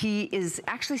 He is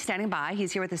actually standing by.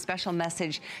 He's here with a special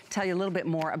message to tell you a little bit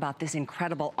more about this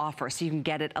incredible offer so you can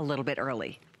get it a little bit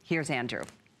early. Here's Andrew.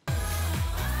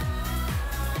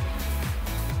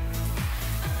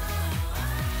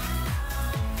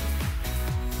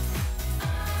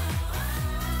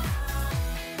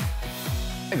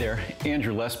 Hi there,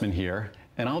 Andrew Lessman here,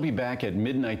 and I'll be back at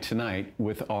midnight tonight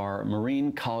with our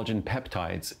Marine Collagen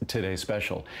Peptides Today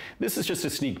Special. This is just a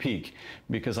sneak peek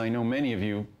because I know many of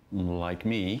you, like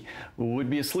me, would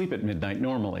be asleep at midnight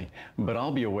normally, but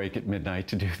I'll be awake at midnight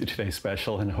to do the Today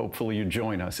Special, and hopefully you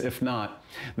join us. If not,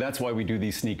 that's why we do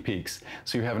these sneak peeks,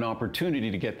 so you have an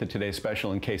opportunity to get the Today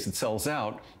Special in case it sells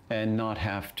out and not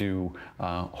have to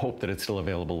hope that it's still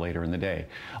available later in the day.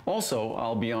 Also,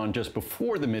 I'll be on just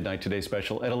before the Midnight Today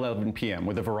Special at 11 p.m.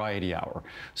 with a variety hour,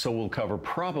 so we'll cover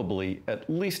probably at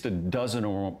least a dozen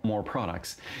or more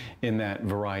products in that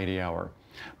variety hour.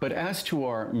 But as to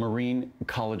our Marine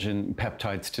Collagen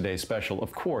Peptides Today Special,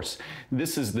 of course,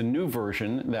 this is the new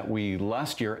version that we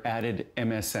last year added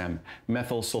MSM,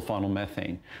 methyl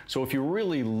sulfonylmethane. So if you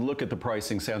really look at the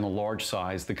pricing, say on the large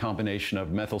size, the combination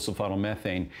of methyl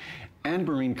sulfonylmethane and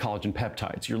Marine Collagen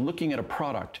Peptides, you're looking at a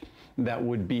product that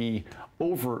would be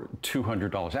over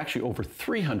 $200, actually over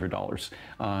 $300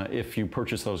 if you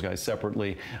purchase those guys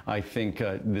separately. I think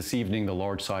this evening the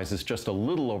large size is just a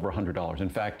little over $100. In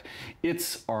fact,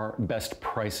 it's our best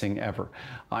pricing ever.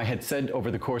 I had said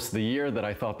over the course of the year that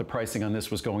I thought the pricing on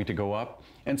this was going to go up,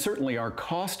 and certainly our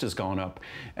cost has gone up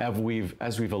as we've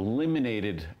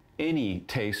eliminated any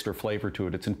taste or flavor to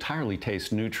it. It's entirely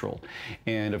taste neutral.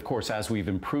 And of course, as we've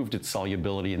improved its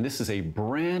solubility, and this is a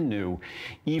brand new,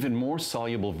 even more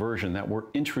soluble version that we're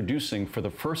introducing for the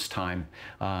first time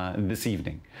this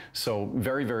evening. So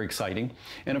very, very exciting.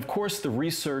 And of course, the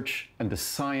research and the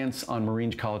science on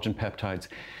marine collagen peptides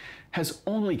has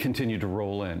only continued to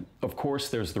roll in. Of course,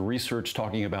 there's the research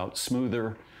talking about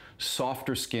smoother,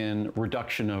 softer skin,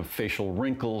 reduction of facial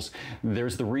wrinkles.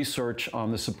 There's the research on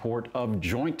the support of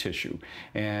joint tissue.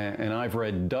 And I've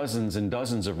read dozens and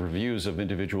dozens of reviews of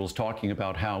individuals talking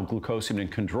about how glucosamine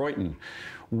and chondroitin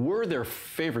were their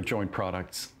favorite joint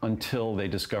products until they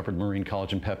discovered marine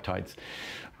collagen peptides.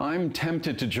 I'm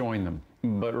tempted to join them,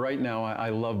 but right now I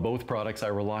love both products. I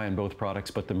rely on both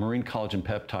products, but the marine collagen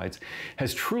peptides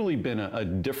has truly been a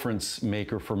difference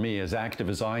maker for me, as active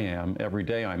as I am. Every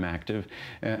day I'm active,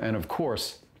 and of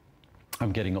course,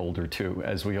 I'm getting older too,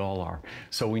 as we all are.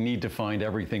 So we need to find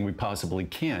everything we possibly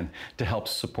can to help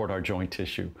support our joint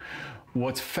tissue.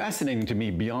 What's fascinating to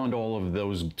me, beyond all of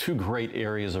those two great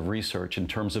areas of research in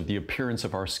terms of the appearance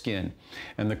of our skin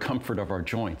and the comfort of our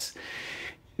joints,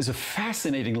 is a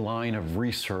fascinating line of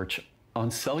research on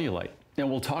cellulite. And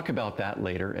we'll talk about that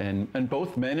later. And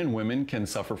both men and women can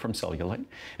suffer from cellulite.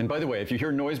 And by the way, if you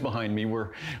hear noise behind me,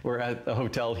 we're at a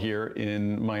hotel here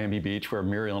in Miami Beach where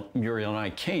Muriel and I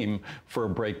came for a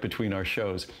break between our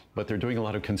shows. But they're doing a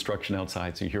lot of construction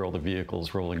outside, so you hear all the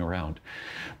vehicles rolling around.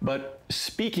 But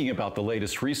speaking about the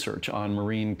latest research on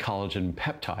marine collagen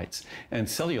peptides and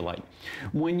cellulite,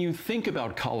 when you think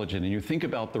about collagen and you think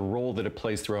about the role that it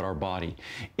plays throughout our body,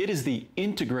 it is the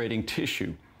integrating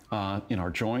tissue in our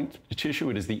joint tissue.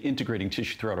 It is the integrating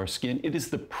tissue throughout our skin. It is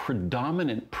the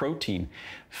predominant protein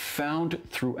found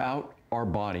throughout our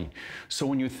body. So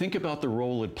when you think about the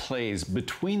role it plays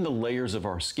between the layers of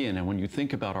our skin, and when you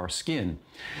think about our skin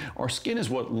is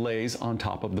what lays on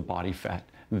top of the body fat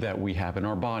that we have in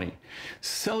our body.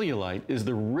 Cellulite is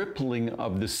the rippling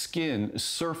of the skin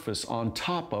surface on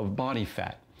top of body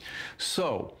fat.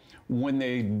 So when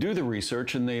they do the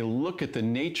research and they look at the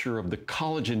nature of the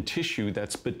collagen tissue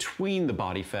that's between the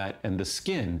body fat and the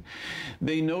skin,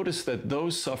 they notice that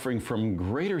those suffering from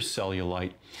greater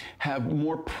cellulite have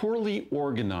more poorly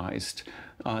organized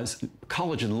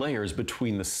collagen layers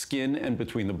between the skin and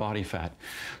between the body fat.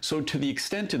 So to the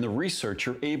extent in the research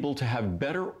you're able to have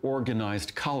better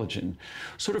organized collagen,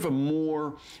 sort of a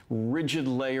more rigid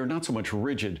layer, not so much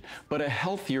rigid, but a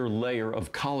healthier layer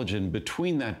of collagen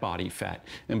between that body fat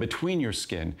and between your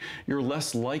skin, you're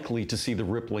less likely to see the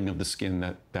rippling of the skin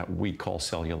that we call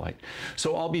cellulite.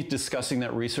 So I'll be discussing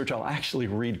that research. I'll actually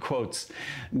read quotes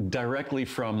directly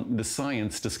from the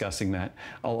science discussing that.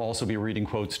 I'll also be reading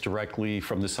quotes directly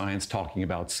from the science talking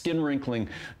about skin wrinkling,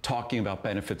 talking about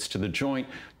benefits to the joint,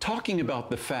 talking about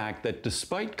the fact that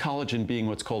despite collagen being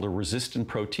what's called a resistant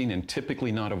protein and typically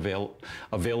not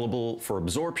available for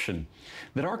absorption,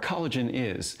 that our collagen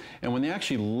is. And when they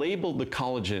actually label the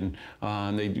collagen,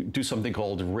 they do something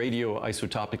called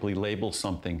radioisotopically label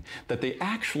something, that they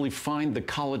actually find the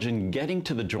collagen getting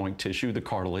to the joint tissue, the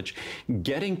cartilage,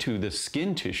 getting to the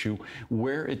skin tissue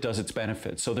where it does its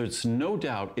benefit. So there's no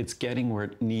doubt it's getting where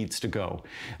it needs to go.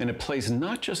 And it plays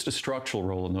not just a structural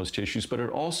role in those tissues, but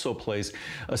it also plays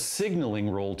a signaling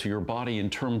role to your body in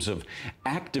terms of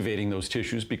activating those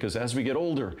tissues, because as we get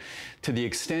older, to the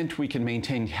extent we can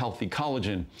maintain healthy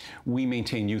collagen, we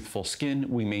maintain youthful skin,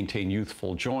 we maintain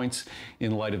youthful joints.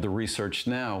 In light of the research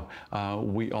now,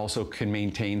 we also can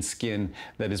maintain skin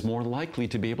that is more likely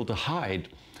to be able to hide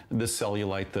the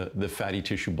cellulite, the fatty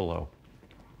tissue below.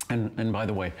 And by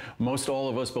the way, most all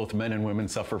of us, both men and women,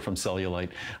 suffer from cellulite.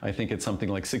 I think it's something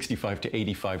like 65 to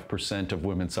 85% of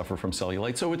women suffer from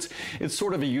cellulite. So it's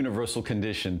sort of a universal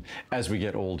condition as we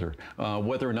get older.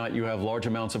 Whether or not you have large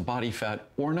amounts of body fat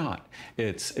or not,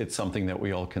 it's something that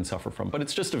we all can suffer from. But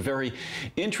it's just a very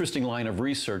interesting line of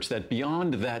research that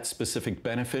beyond that specific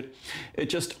benefit, it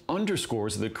just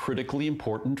underscores the critically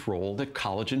important role that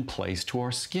collagen plays to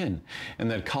our skin, and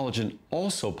that collagen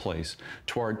also plays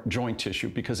to our joint tissue,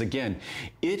 because again,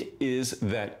 it is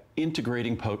that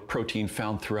integrating protein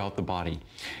found throughout the body.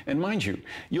 And mind you,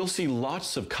 you'll see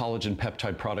lots of collagen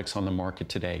peptide products on the market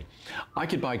today. I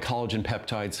could buy collagen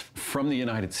peptides from the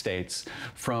United States,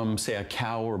 from say a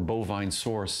cow or bovine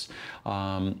source,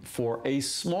 for a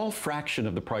small fraction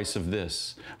of the price of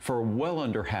this, for well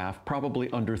under half, probably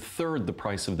under third the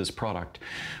price of this product.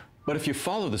 But if you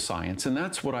follow the science, and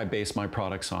that's what I base my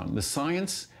products on, the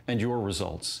science and your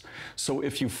results. So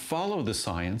if you follow the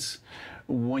science,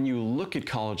 when you look at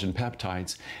collagen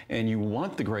peptides and you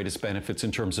want the greatest benefits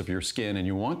in terms of your skin and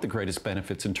you want the greatest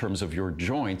benefits in terms of your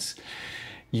joints,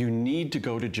 you need to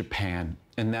go to Japan.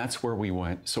 And that's where we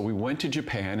went. So we went to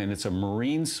Japan, and it's a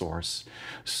marine source.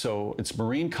 So it's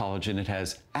marine collagen. It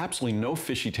has absolutely no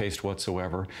fishy taste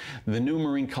whatsoever. The new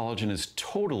marine collagen is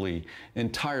totally,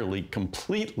 entirely,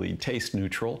 completely taste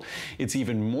neutral. It's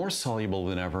even more soluble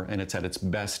than ever, and it's at its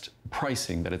best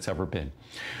pricing that it's ever been.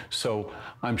 So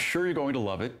I'm sure you're going to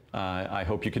love it. I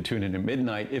hope you can tune in at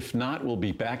midnight. If not, we'll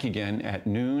be back again at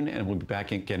noon, and we'll be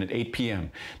back again at 8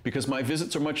 p.m. because my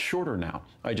visits are much shorter now.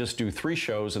 I just do 3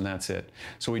 shows, and that's it.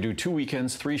 So we do 2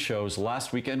 weekends, 3 shows.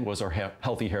 Last weekend was our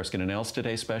Healthy Hair, Skin, and Nails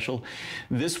Today special.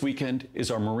 This weekend is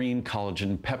our Marine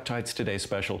Collagen Peptides Today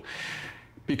special.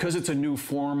 Because it's a new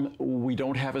form, we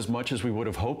don't have as much as we would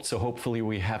have hoped, so hopefully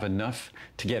we have enough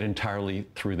to get entirely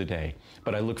through the day.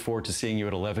 But I look forward to seeing you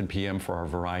at 11 p.m. for our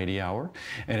Variety Hour,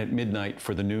 and at midnight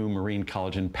for the new Marine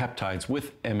Collagen Peptides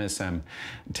with MSM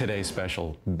Today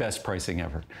special. Best pricing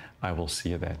ever. I will see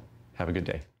you then. Have a good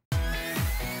day.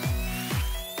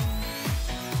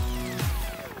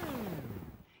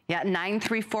 Yeah,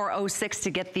 93406 to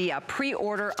get the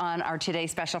pre-order on our Today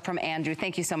Special from Andrew.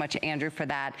 Thank you so much, Andrew, for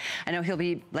that. I know he'll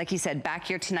be, like he said, back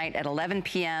here tonight at 11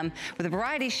 p.m. with a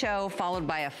variety show followed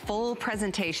by a full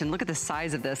presentation. Look at the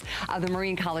size of this, of the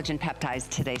Marine Collagen Peptides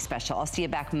Today Special. I'll see you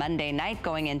back Monday night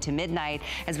going into midnight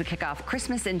as we kick off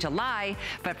Christmas in July.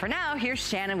 But for now, here's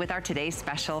Shannon with our Today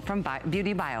Special from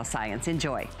Beauty Bioscience.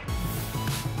 Enjoy.